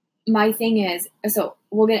my thing is, so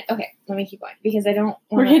we'll get, okay, let me keep going because I don't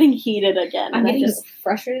We're getting heated again. I'm getting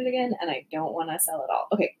frustrated again and I don't want to sell it all.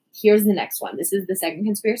 Okay, here's the next one. This is the second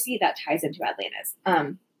conspiracy that ties into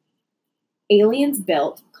Atlantis. Aliens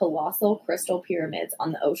built colossal crystal pyramids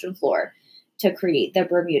on the ocean floor to create the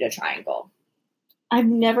Bermuda Triangle. I've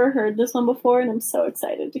never heard this one before, and I'm so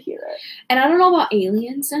excited to hear it. And I don't know about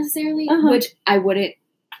aliens necessarily, which I wouldn't.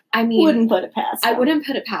 I mean, wouldn't put it past them. I wouldn't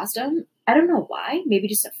put it past them. I don't know why. Maybe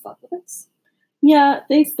just to fuck with us. Yeah,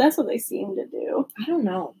 that's what they seem to do. I don't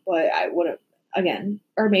know, but I wouldn't. Again,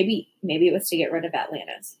 or maybe it was to get rid of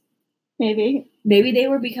Atlantis. Maybe they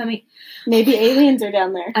were becoming. Maybe aliens are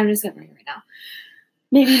down there. I'm just gonna bring it right now.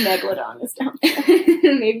 Maybe Megalodon is down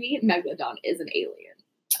there. Maybe Megalodon is an alien.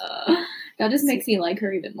 That just makes me like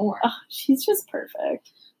her even more. Oh, she's just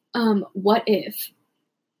perfect. What if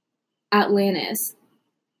Atlantis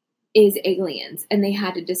is aliens and they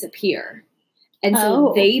had to disappear, and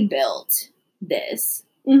so they built this,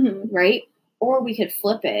 right? Or we could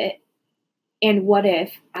flip it, and what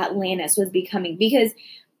if Atlantis was becoming, because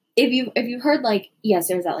if you've heard, like, yes,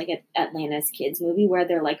 there's that, like, Atlantis kids movie where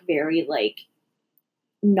they're, like, very, like,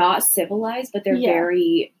 not civilized, but they're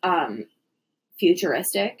very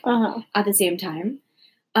futuristic Uh-huh. at the same time.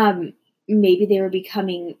 Maybe they were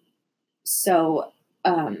becoming so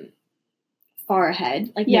far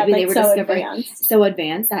ahead. Like maybe they were so discovering so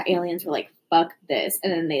advanced that aliens were like, fuck this,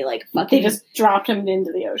 and then they like fucking they just dropped him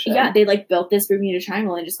into the ocean. Yeah, they like built this Bermuda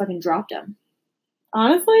Triangle and just fucking dropped him.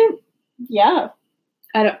 Honestly, yeah.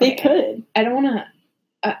 They could. I don't want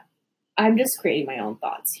to. I'm just creating my own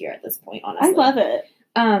thoughts here at this point. Honestly, I love it.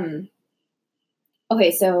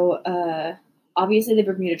 Okay, so obviously the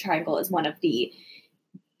Bermuda Triangle is one of the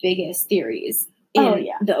biggest theories in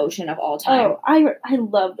the ocean of all time. Oh, I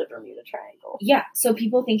love the Bermuda Triangle. Yeah, so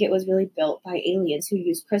people think it was really built by aliens who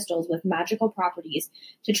used crystals with magical properties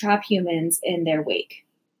to trap humans in their wake.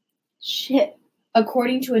 Shit.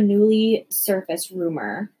 According to a newly surfaced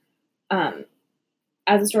rumor, as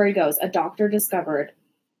the story goes, a doctor discovered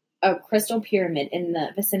a crystal pyramid in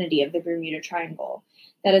the vicinity of the Bermuda Triangle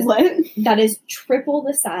that is triple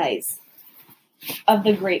the size of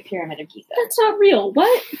the Great Pyramid of Giza. That's not real.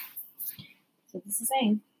 What? So this is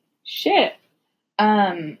saying. Shit.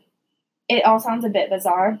 It all sounds a bit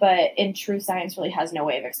bizarre, but in true science really has no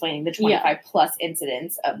way of explaining the 25 plus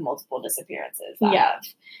incidents of multiple disappearances that have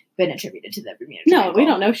been attributed to the Bermuda Triangle. No, we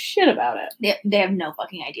don't know shit about it. They have no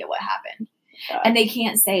fucking idea what happened. And they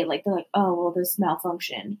can't say, like, they're like, oh, well, this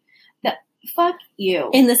malfunction. Fuck you.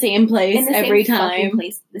 In the same place in the every same time. Fucking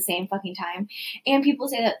place, the same fucking time. And people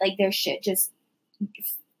say that, like, their shit just,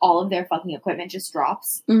 all of their fucking equipment just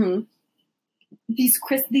drops. Mm-hmm.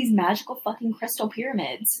 These magical fucking crystal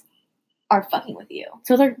pyramids are fucking with you.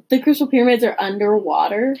 So the crystal pyramids are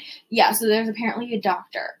underwater? Yeah, so there's apparently a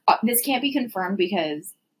doctor. This can't be confirmed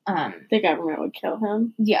because... the government would kill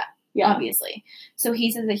him? Yeah, obviously. So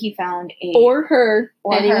he says that he found a... Or her.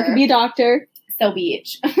 Anyone could be a doctor. So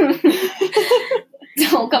beach. Don't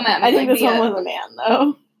come at me. I think this one was a man,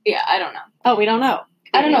 though. Yeah, I don't know. Oh, we don't know.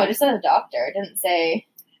 I don't know. It just said a doctor. It didn't say...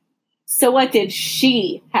 So what did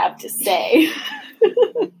she have to say?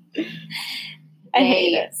 I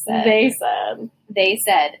hate it. They said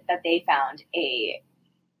that they found a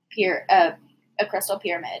crystal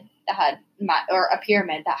pyramid that had... or a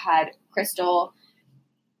pyramid that had crystal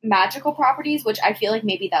magical properties, which I feel like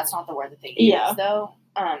maybe that's not the word that they use, though.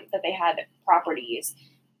 That they had properties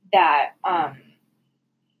that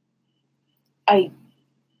it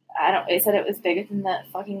said it was bigger than the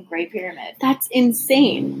fucking Great Pyramid. That's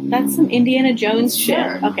insane. That's some Indiana Jones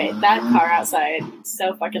shit. Okay, that car outside,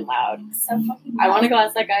 so fucking loud. So fucking loud. I want to go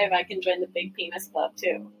ask that guy if I can join the Big Penis Club,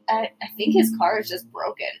 too. I think his car is just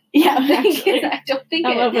broken. Yeah, I don't think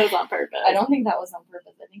it was on purpose. I don't think that was on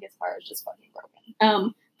purpose. I think his car is just fucking broken.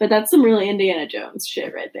 But that's some really Indiana Jones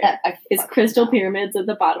shit right there. It's crystal pyramids at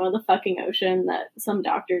the bottom of the fucking ocean that some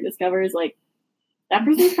doctor discovers. Like, that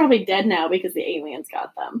person's probably dead now because the aliens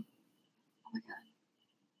got them. Oh my god!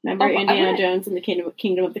 Remember Indiana Jones and the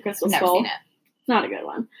Kingdom of the Crystal Skull? Never seen it. It's not a good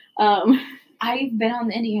one. I've been on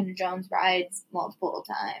the Indiana Jones rides multiple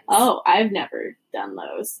times. Oh, I've never done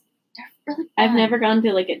those. They're really fun. I've never gone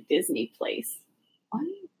to, like, a Disney place. What?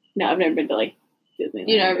 No, I've never been to, like, Disneyland.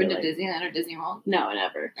 You never been to Disneyland or Disney World? No,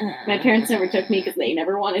 never. My parents never took me because they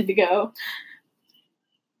never wanted to go.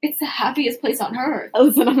 It's the happiest place on earth.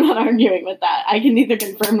 Listen, I'm not arguing with that. I can neither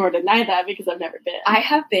confirm nor deny that because I've never been. I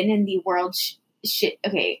have been in the world shit.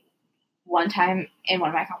 Okay, one time in one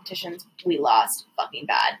of my competitions, we lost fucking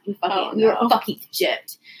bad. We were fucking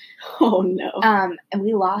gypped. Oh no. And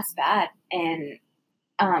we lost bad, and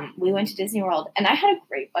we went to Disney World, and I had a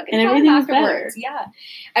great fucking time everything afterwards. Yeah,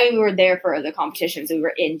 I mean, we were there for the competition, so we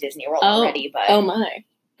were in Disney World already. But oh my,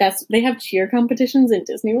 they have cheer competitions in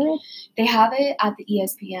Disney World. They have it at the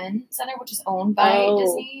ESPN Center, which is owned by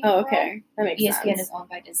Disney. Oh, okay, that makes sense. ESPN is owned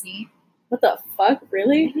by Disney. What the fuck,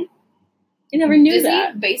 really? Mm-hmm. You never knew Disney,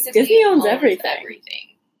 that. Basically, Disney owns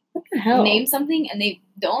everything. What the hell? Name something, and the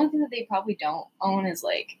only thing that they probably don't own is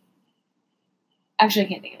like. Actually, I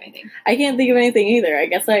can't think of anything. I can't think of anything either. I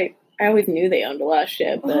guess I always knew they owned a lot of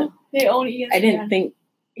shit, but they own ESPN. I didn't think.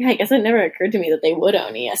 Yeah, I guess it never occurred to me that they would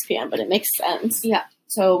own ESPN, but it makes sense. Yeah.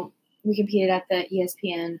 So we competed at the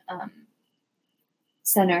ESPN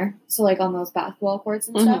center. So like on those basketball courts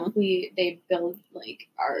and stuff, they build like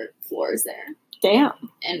our floors there. Damn.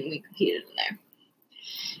 And we competed in there.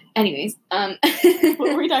 Anyways, what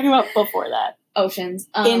were we talking about before that? Oceans.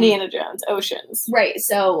 Indiana Jones. Oceans. Right.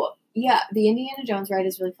 So yeah, the Indiana Jones ride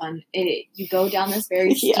is really fun. You go down this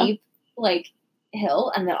very steep like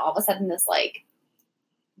hill, and then all of a sudden this like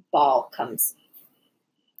ball comes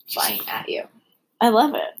flying at you. I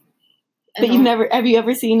love it. But have you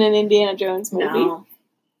ever seen an Indiana Jones movie? No.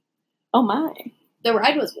 Oh my. The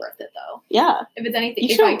ride was worth it though. Yeah. If it's anything,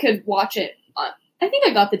 if I could watch it I think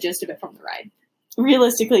I got the gist of it from the ride.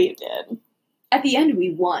 Realistically, you did. at the end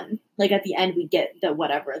we won. Like, at the end we get the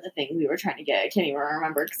whatever, the thing we were trying to get. I can't even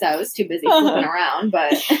remember because I was too busy flipping around,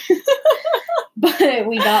 but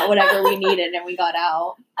we got whatever we needed and we got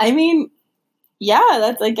out. I mean, yeah,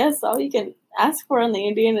 that's, I guess, all you can ask for on the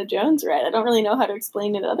Indiana Jones ride. I don't really know how to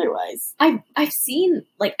explain it otherwise. I've seen,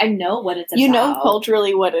 like, I know what it's about. You know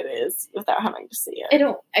culturally what it is without having to see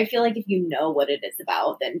it. I feel like if you know what it is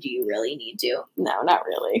about, then do you really need to? No, not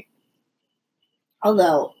really.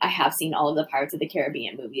 Although, I have seen all of the Pirates of the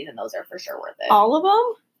Caribbean movies, and those are for sure worth it. All of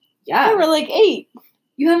them? Yeah. There were like 8.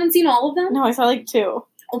 You haven't seen all of them? No, I saw like 2.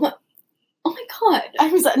 Oh my god.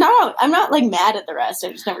 I'm not like mad at the rest.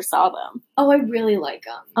 I just never saw them. Oh, I really like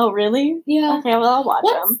them. Oh, really? Yeah. Okay, well, I'll watch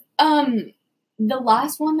them. The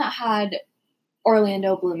last one that had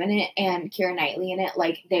Orlando Bloom in it and Keira Knightley in it,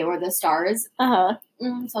 like, they were the stars. Uh-huh.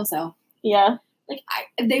 So. Yeah. Like,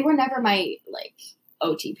 they were never my, like,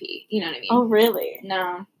 OTP. You know what I mean? Oh, really?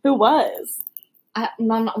 No. Who was?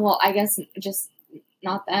 Well, I guess just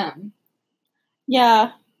not them.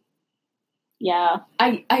 Yeah. Yeah.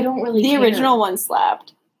 I don't really The care. original one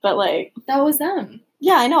slapped, but, like... That was them.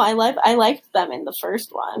 Yeah, I know. I liked them in the first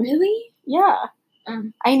one. Really? Yeah.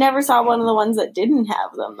 I never saw one of the ones that didn't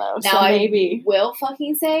have them, though. Now, so maybe... I will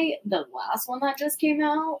fucking say the last one that just came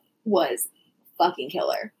out was fucking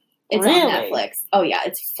killer. It's really? on Netflix. Oh, yeah.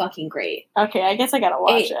 It's fucking great. Okay, I guess I gotta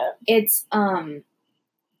watch it.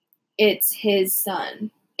 It's his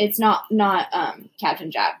son. It's not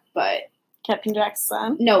Captain Jack, but... Captain Jack's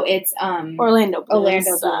son? No, it's Orlando Bloom's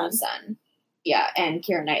son. Yeah, and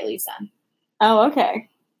Keira Knightley's son. Oh, okay.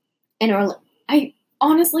 And I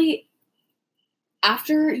honestly,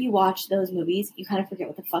 after you watch those movies, you kind of forget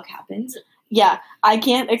what the fuck happens. Yeah, I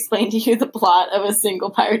can't explain to you the plot of a single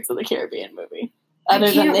Pirates of the Caribbean movie.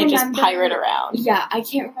 Other than they just pirate around. Yeah, I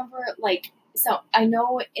can't remember, like, so I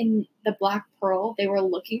know in the Black Pearl, they were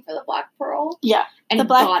looking for the Black Pearl. Yeah, and the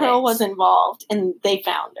Black Pearl was involved, and they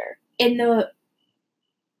found her. In the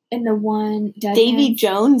one... Davy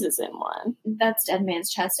Jones is in one. That's Dead Man's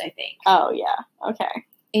Chest, I think. Oh, yeah. Okay.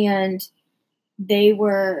 And they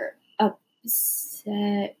were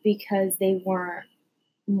upset because they weren't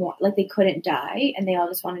more... Like, they couldn't die, and they all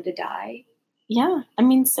just wanted to die. Yeah. I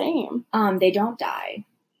mean, same. They don't die.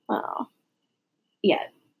 Oh. Yeah.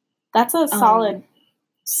 That's a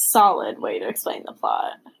solid way to explain the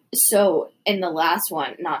plot. So, in the last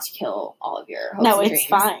one, not to kill all of your hopes and dreams,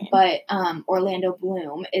 fine. But Orlando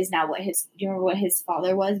Bloom is now do you remember what his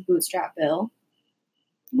father was? Bootstrap Bill?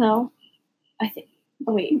 No. I think.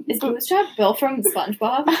 Oh, wait. Is Bootstrap Bill from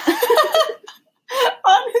SpongeBob?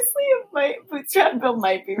 Honestly, Bootstrap Bill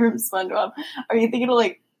might be from SpongeBob. Are you thinking of,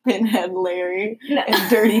 like, Pinhead Larry and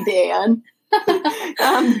Dirty Dan?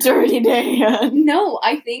 Dirty Dan. No,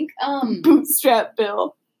 I think Bootstrap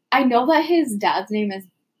Bill. I know that his dad's name is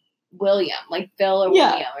William, like Bill or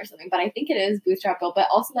William or something, but I think it is Bootstrap Bill, but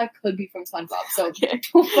also that could be from SpongeBob, so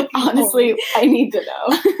honestly, I need to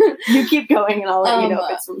know. You keep going and I'll let you know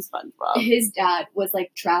if it's from SpongeBob. His dad was,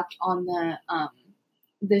 like, trapped on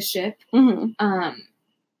the ship,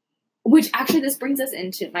 which actually this brings us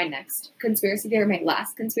into my next conspiracy theory, my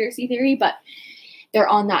last conspiracy theory, but they're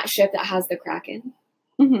on that ship that has the Kraken.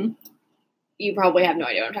 Mm-hmm. You probably have no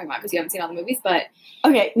idea what I'm talking about because you haven't seen all the movies, but...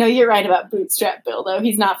 Okay, no, you're right about Bootstrap Bill, though.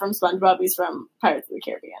 He's not from SpongeBob, he's from Pirates of the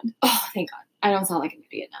Caribbean. Oh, thank God. I don't sound like an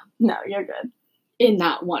idiot now. No, you're good. In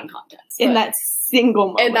that one context. In that single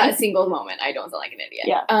moment. In that single moment, I don't sound like an idiot.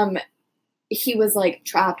 Yeah. He was, like,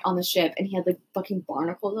 trapped on the ship, and he had, like, fucking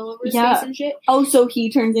barnacles all over his face and shit. Oh, so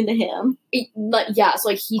he turns into him? Yeah, so,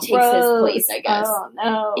 like, he takes his place, I guess. Oh,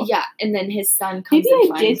 no. Yeah, and then his son comes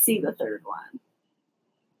Maybe I did see the third one.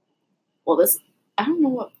 Well, I don't know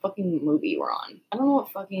what fucking movie we're on. I don't know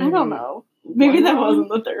what fucking... I don't know. Maybe that wasn't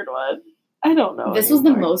the third one. I don't know. This was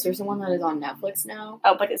the most recent one that is on Netflix now.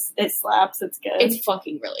 Oh, but it slaps. It's good. It's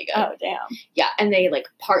fucking really good. Oh, damn. Yeah, and they, like,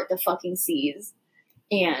 part the fucking seas.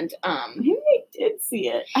 And, maybe I did see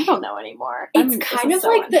it. I don't know anymore. It's kind of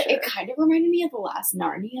like it kind of reminded me of the last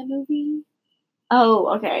Narnia movie.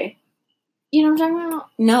 Oh, okay. You know what I'm talking about?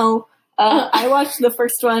 No. I watched the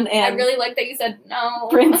first one and... I really like that you said no.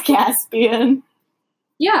 Prince Caspian.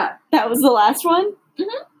 Yeah. That was the last one?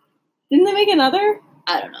 Mm-hmm. Didn't they make another?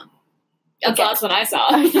 I don't know. That's the last one I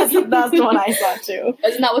saw. That's the one I saw, too.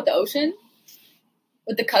 Isn't that with the ocean?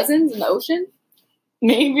 With the cousins in the ocean?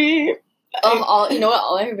 Maybe. You know what?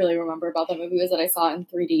 All I really remember about that movie was that I saw it in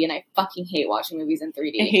 3D, and I fucking hate watching movies in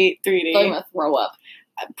 3D. I hate 3D. I feel like I'm gonna throw up.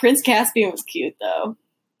 Prince Caspian was cute, though.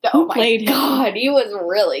 Who played him? God, he was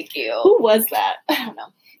really cute. Who was that? I don't know.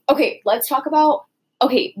 Okay, let's talk about...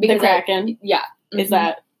 Okay, because... The Kraken? Yeah. Is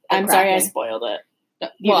that... I'm sorry I spoiled it.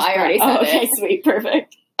 Well, I already said it. Okay, sweet.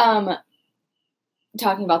 Perfect.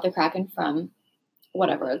 talking about the Kraken from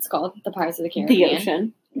whatever it's called, the Pirates of the Caribbean. The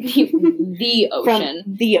ocean. The ocean.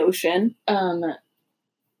 From the ocean.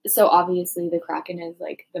 So obviously the Kraken is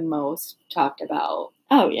like the most talked about.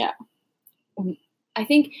 Oh yeah. I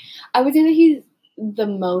think I would say that he's the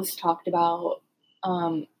most talked about.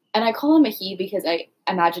 And I call him a he because I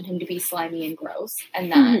imagine him to be slimy and gross,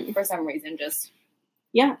 and that for some reason just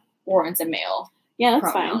warrants a male. Yeah,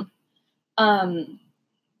 that's pronoun. Fine.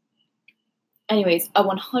 Anyways, a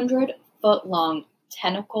 100-foot-long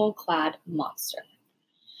tentacle-clad monster.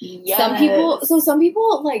 Yes. Some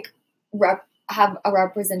people like have a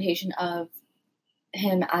representation of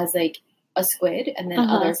him as like a squid, and then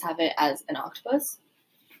others have it as an octopus.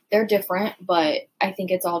 They're different, but I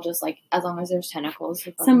think it's all just like as long as there's tentacles,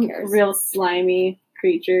 who some cares? Real slimy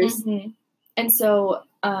creatures. Mm-hmm. And so,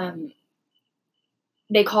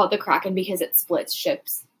 they call it the Kraken because it splits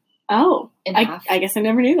ships. Oh, in half. I guess I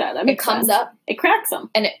never knew that. That makes sense. It comes up, it cracks them,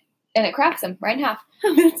 and it cracks them right in half.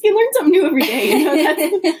 You learn something new every day.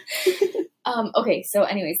 You know? Okay, so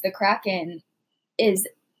anyways, the Kraken is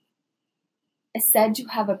said to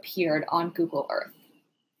have appeared on Google Earth.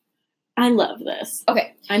 I love this.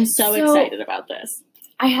 Okay. I'm so excited about this.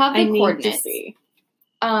 I have the coordinates. Need to see.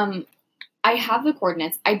 I have the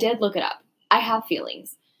coordinates. I did look it up. I have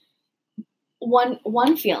feelings.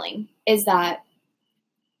 One feeling is that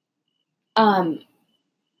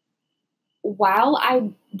while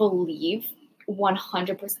I believe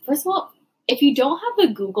 100%, first of all, if you don't have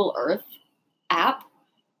the Google Earth app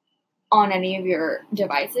on any of your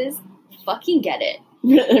devices, fucking get it.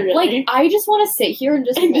 Really? Like, I just want to sit here and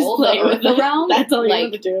just roll the Earth around. That's all you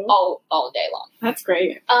want to do? All day long. That's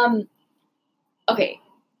great. Okay.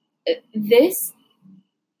 This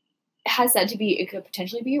has said to be, it could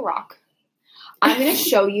potentially be a rock. I'm going to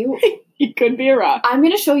show you. It could be a rock. I'm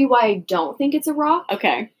going to show you why I don't think it's a rock.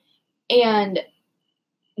 Okay. And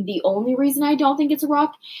the only reason I don't think it's a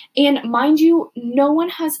rock, and mind you, no one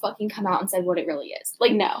has fucking come out and said what it really is.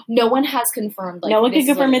 Like, no one has confirmed. Like, no one can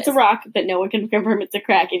confirm it's a rock, but no one can confirm it's a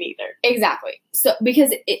Kraken either. Exactly. So, because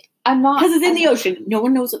because it's in the ocean. No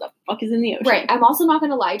one knows what the fuck is in the ocean. Right. I'm also not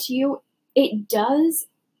going to lie to you. It does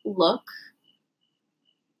look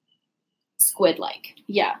squid-like.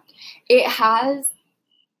 Yeah. It has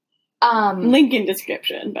link in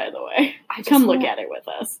description, by the way. Come look at it with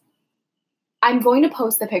us. I'm going to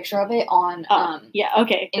post the picture of it on yeah,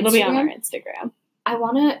 okay. Instagram. It'll be on our Instagram. I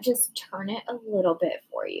want to just turn it a little bit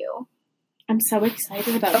for you. I'm so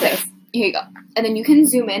excited about this. Here you go. And then you can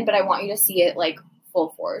zoom in, but I want you to see it like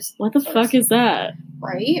full force. What the fuck is that?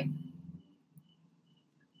 Right?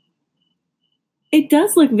 It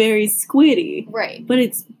does look very squiddy. Right. But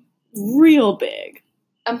it's real big.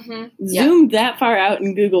 Zoomed that far out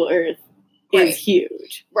in Google Earth is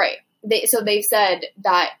huge. Right. They've said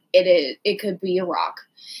that it could be a rock.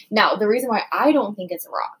 Now, the reason why I don't think it's a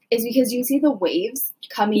rock is because you see the waves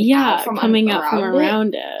coming out from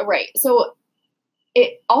around it. Right. So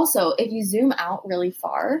it also, if you zoom out really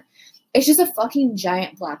far, it's just a fucking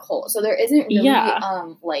giant black hole. So there isn't really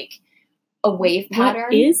like a wave pattern.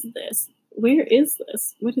 What is this? Where is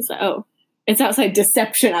this? What is that? Oh, it's outside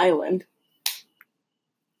Deception Island.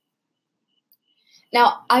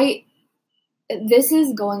 Now, this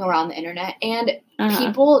is going around the internet, and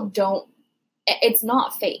people don't. It's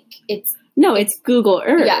not fake. It's Google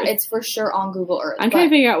Earth. Yeah, it's for sure on Google Earth. I'm trying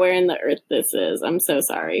to figure out where in the Earth this is. I'm so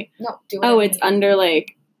sorry. No, it's under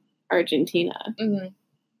like Argentina. Mm-hmm.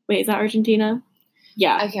 Wait, is that Argentina?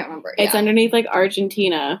 Yeah, I can't remember. It's underneath like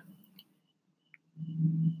Argentina.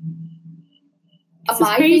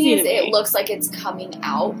 My thing is, it looks like it's coming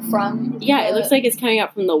out from. Yeah, it looks like it's coming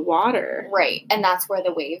out from the water. Right, and that's where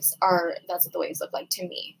the waves are. That's what the waves look like to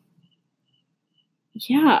me.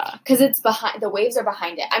 Yeah, because it's behind. The waves are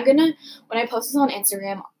behind it. I'm gonna when I post this on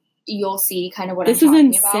Instagram, you'll see kind of what this I'm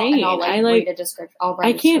talking is insane. About, and I'll read a description. I'll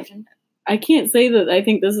write a description. I can't say that I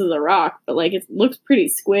think this is a rock, but like it looks pretty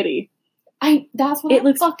squiddy. That's what it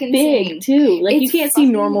looks fucking big saying. Too. Like you can't see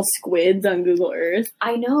normal squids on Google Earth.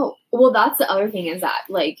 I know. Well, that's the other thing is that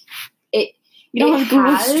like it. You don't have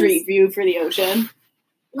Google Street View for the ocean.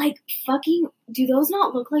 Like fucking, do those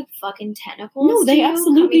not look like fucking tentacles? No, they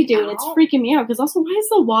absolutely do, and it's freaking me out. Because also, why is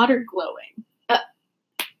the water glowing?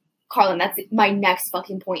 Carlin, that's my next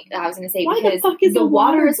fucking point that I was going to say. Why because the fuck is the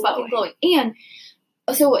water glowing? Is fucking glowing, and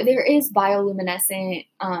so there is bioluminescent.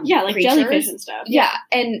 Like creatures. Jellyfish and stuff. Yeah,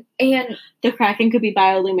 and the Kraken could be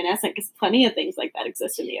bioluminescent because plenty of things like that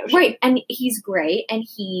exist in the ocean. Right, and he's great, and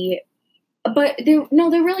he. But there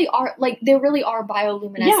really are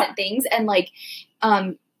bioluminescent things, and like,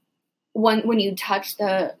 when you touch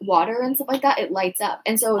the water and stuff like that, it lights up,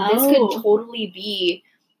 and so this could totally be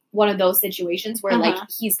one of those situations where like Uh-huh.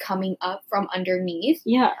 he's coming up from underneath,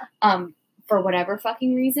 Yeah. for whatever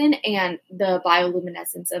fucking reason, and the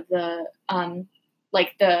bioluminescence of the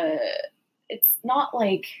like it's not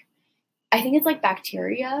like, I think it's like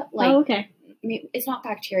bacteria, like Oh, okay. it's not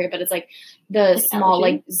bacteria, but it's like the Like small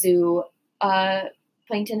algae? like zoo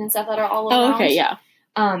plankton and stuff that are all around. Oh, okay, yeah.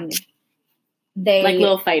 They Like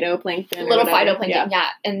little phytoplankton. or little whatever. phytoplankton, yeah.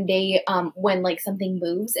 And they when like something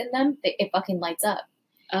moves in them, it fucking lights up.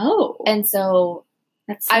 Oh. And so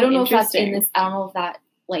That's so I don't know if that's in interesting. this. I don't know if that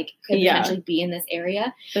like could Yeah. potentially be in this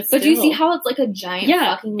area. But But do you see still. how it's like a giant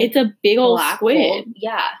Yeah, fucking like, it's a big old black squid. hole?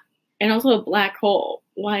 Yeah, And also a black hole.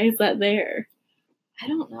 Why is that there? I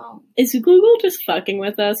don't know. Is Google just fucking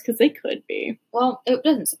with us? Because they could be. Well, it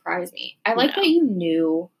doesn't surprise me. I like No. that you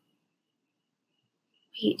knew.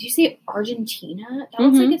 Wait, did you say Argentina? That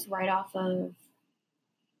looks Mhm. like it's right off of.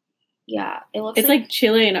 Yeah, it looks It's like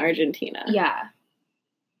Chile and Argentina. yeah.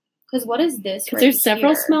 Because what is this? Because Right there's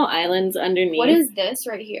several here? small islands underneath. What is this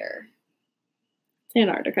right here? It's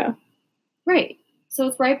Antarctica? Right. So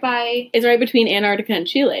it's right by. It's right between Antarctica and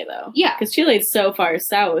Chile, though. Yeah. Because Chile's so far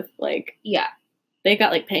south. Like, Yeah. they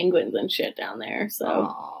got like penguins and shit down there. So,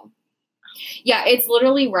 Aw. Yeah, it's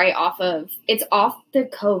literally right off of. It's off the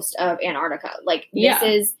coast of Antarctica. Like Yeah.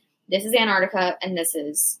 this is Antarctica, and this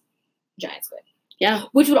is giant squid. yeah.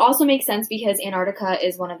 Which would also make sense because Antarctica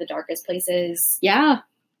is one of the darkest places Yeah.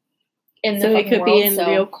 in the So it fucking could world. be in So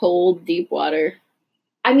real cold, deep water.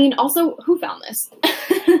 I mean, also, who found this?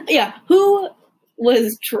 Yeah. Who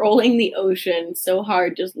was trolling the ocean so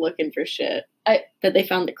hard just looking for shit that they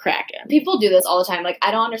found the Kraken? People do this all the time. Like,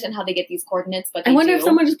 I don't understand how they get these coordinates, but I they wonder do. if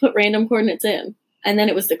someone just put random coordinates in and then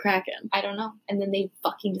it was the Kraken. I don't know. And then they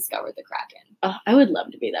fucking discovered the Kraken. Oh, I would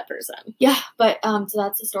love to be that person. Yeah, but so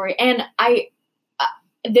that's the story. And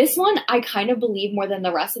this one I kind of believe more than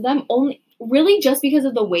the rest of them. Only really just because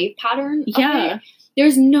of the wave pattern. of Yeah. it.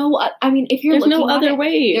 There's no. I mean, if you're There's looking no at other it,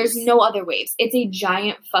 waves. there's no other waves. It's a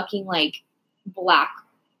giant fucking like black.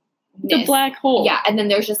 It's a black hole. Yeah, and then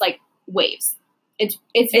there's just like waves. It's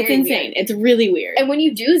It's very insane. weird. It's really weird. And when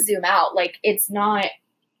you do zoom out, like it's not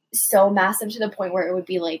so massive to the point where it would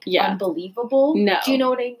be like Yeah. unbelievable. No. Do you know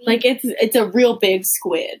what I mean? Like it's a real big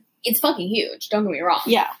squid. it's fucking huge. Don't get me wrong.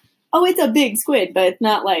 Yeah. Oh, it's a big squid, but it's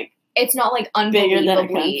not like It's not like bigger unbelievably than a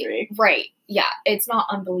country. right. Yeah, it's not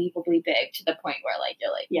unbelievably big to the point where like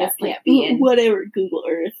you're like Yeah. this can't be in. Whatever, Google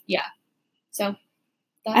Earth. So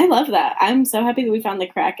I love that. I'm so happy that we found the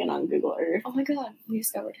Kraken on Google Earth. oh my god, we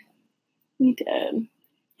discovered him. We did.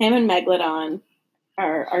 Him and Megalodon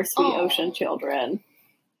are our sweet Aw. ocean children.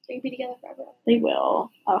 They can be together forever. They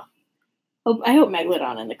will. Oh. I hope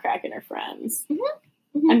Megalodon and the Kraken are friends. Mhm.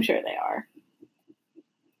 Mhm. I'm sure they are.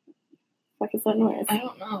 Fuck is that noise? I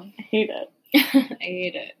don't know. I hate it. I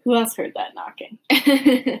hate Who else heard that knocking?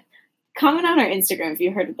 it. Comment on our Instagram if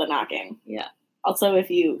you heard the knocking. Yeah. Also, if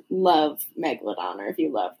you love Megalodon or if you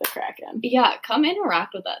love the Kraken. Yeah, come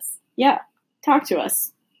interact with us. Yeah. Talk to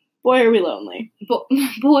us. Boy, are we lonely.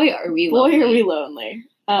 Boy, are we Boy, lonely. are we lonely.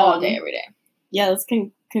 all day, every day. Yeah, this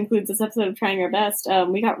concludes this episode of Trying Our Best.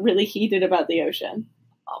 We got really heated about the ocean.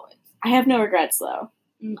 Always. I have no regrets, though.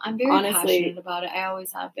 I'm very Honestly, passionate about it. I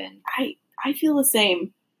always have been. I feel the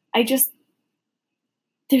same.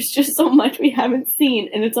 There's just so much we haven't seen,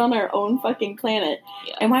 and it's on our own fucking planet.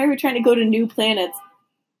 Yeah. And why are we trying to go to new planets?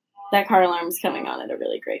 That car alarm's coming on at a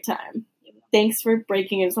really great time. Thanks for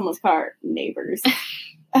breaking into someone's car, neighbors.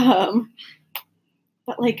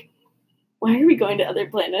 But like, why are we going to other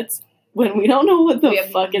planets when we don't know what We the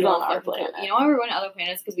have fuck is no on our fucking clue. planet? You know why we're going to other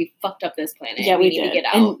planets? Because we fucked up this planet. Yeah, and we need did. to get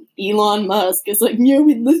out. And Elon Musk is like, yeah,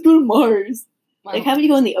 let's go to Mars. Well, Like, how do you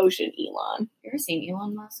go in the ocean, Elon? you ever seen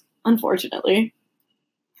Elon Musk? Unfortunately.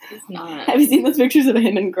 He's not. Have you seen those pictures of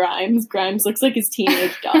him and Grimes? Grimes looks like his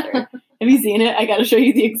teenage daughter. Have you seen it? I gotta show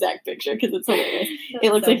you the exact picture because it's hilarious.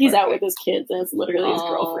 It looks like he's out with his kids and it's literally his Aw.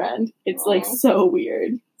 girlfriend. It's like Aw. so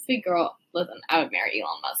weird. Sweet girl. Listen, I would marry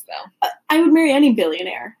Elon Musk though. I would marry any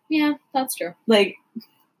billionaire. Yeah, that's true. Like,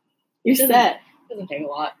 you're Doesn't- set. Doesn't take a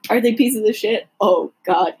lot. Are they pieces of shit? Oh,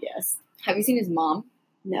 God, yes. Have you seen his mom?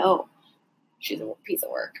 No. She's a piece of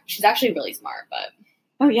work. She's actually really smart, but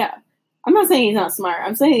Oh, yeah. I'm not saying he's not smart.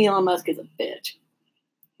 I'm saying Elon Musk is a bitch.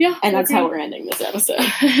 yeah. And that's how we're ending this episode.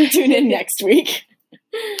 Tune in next week.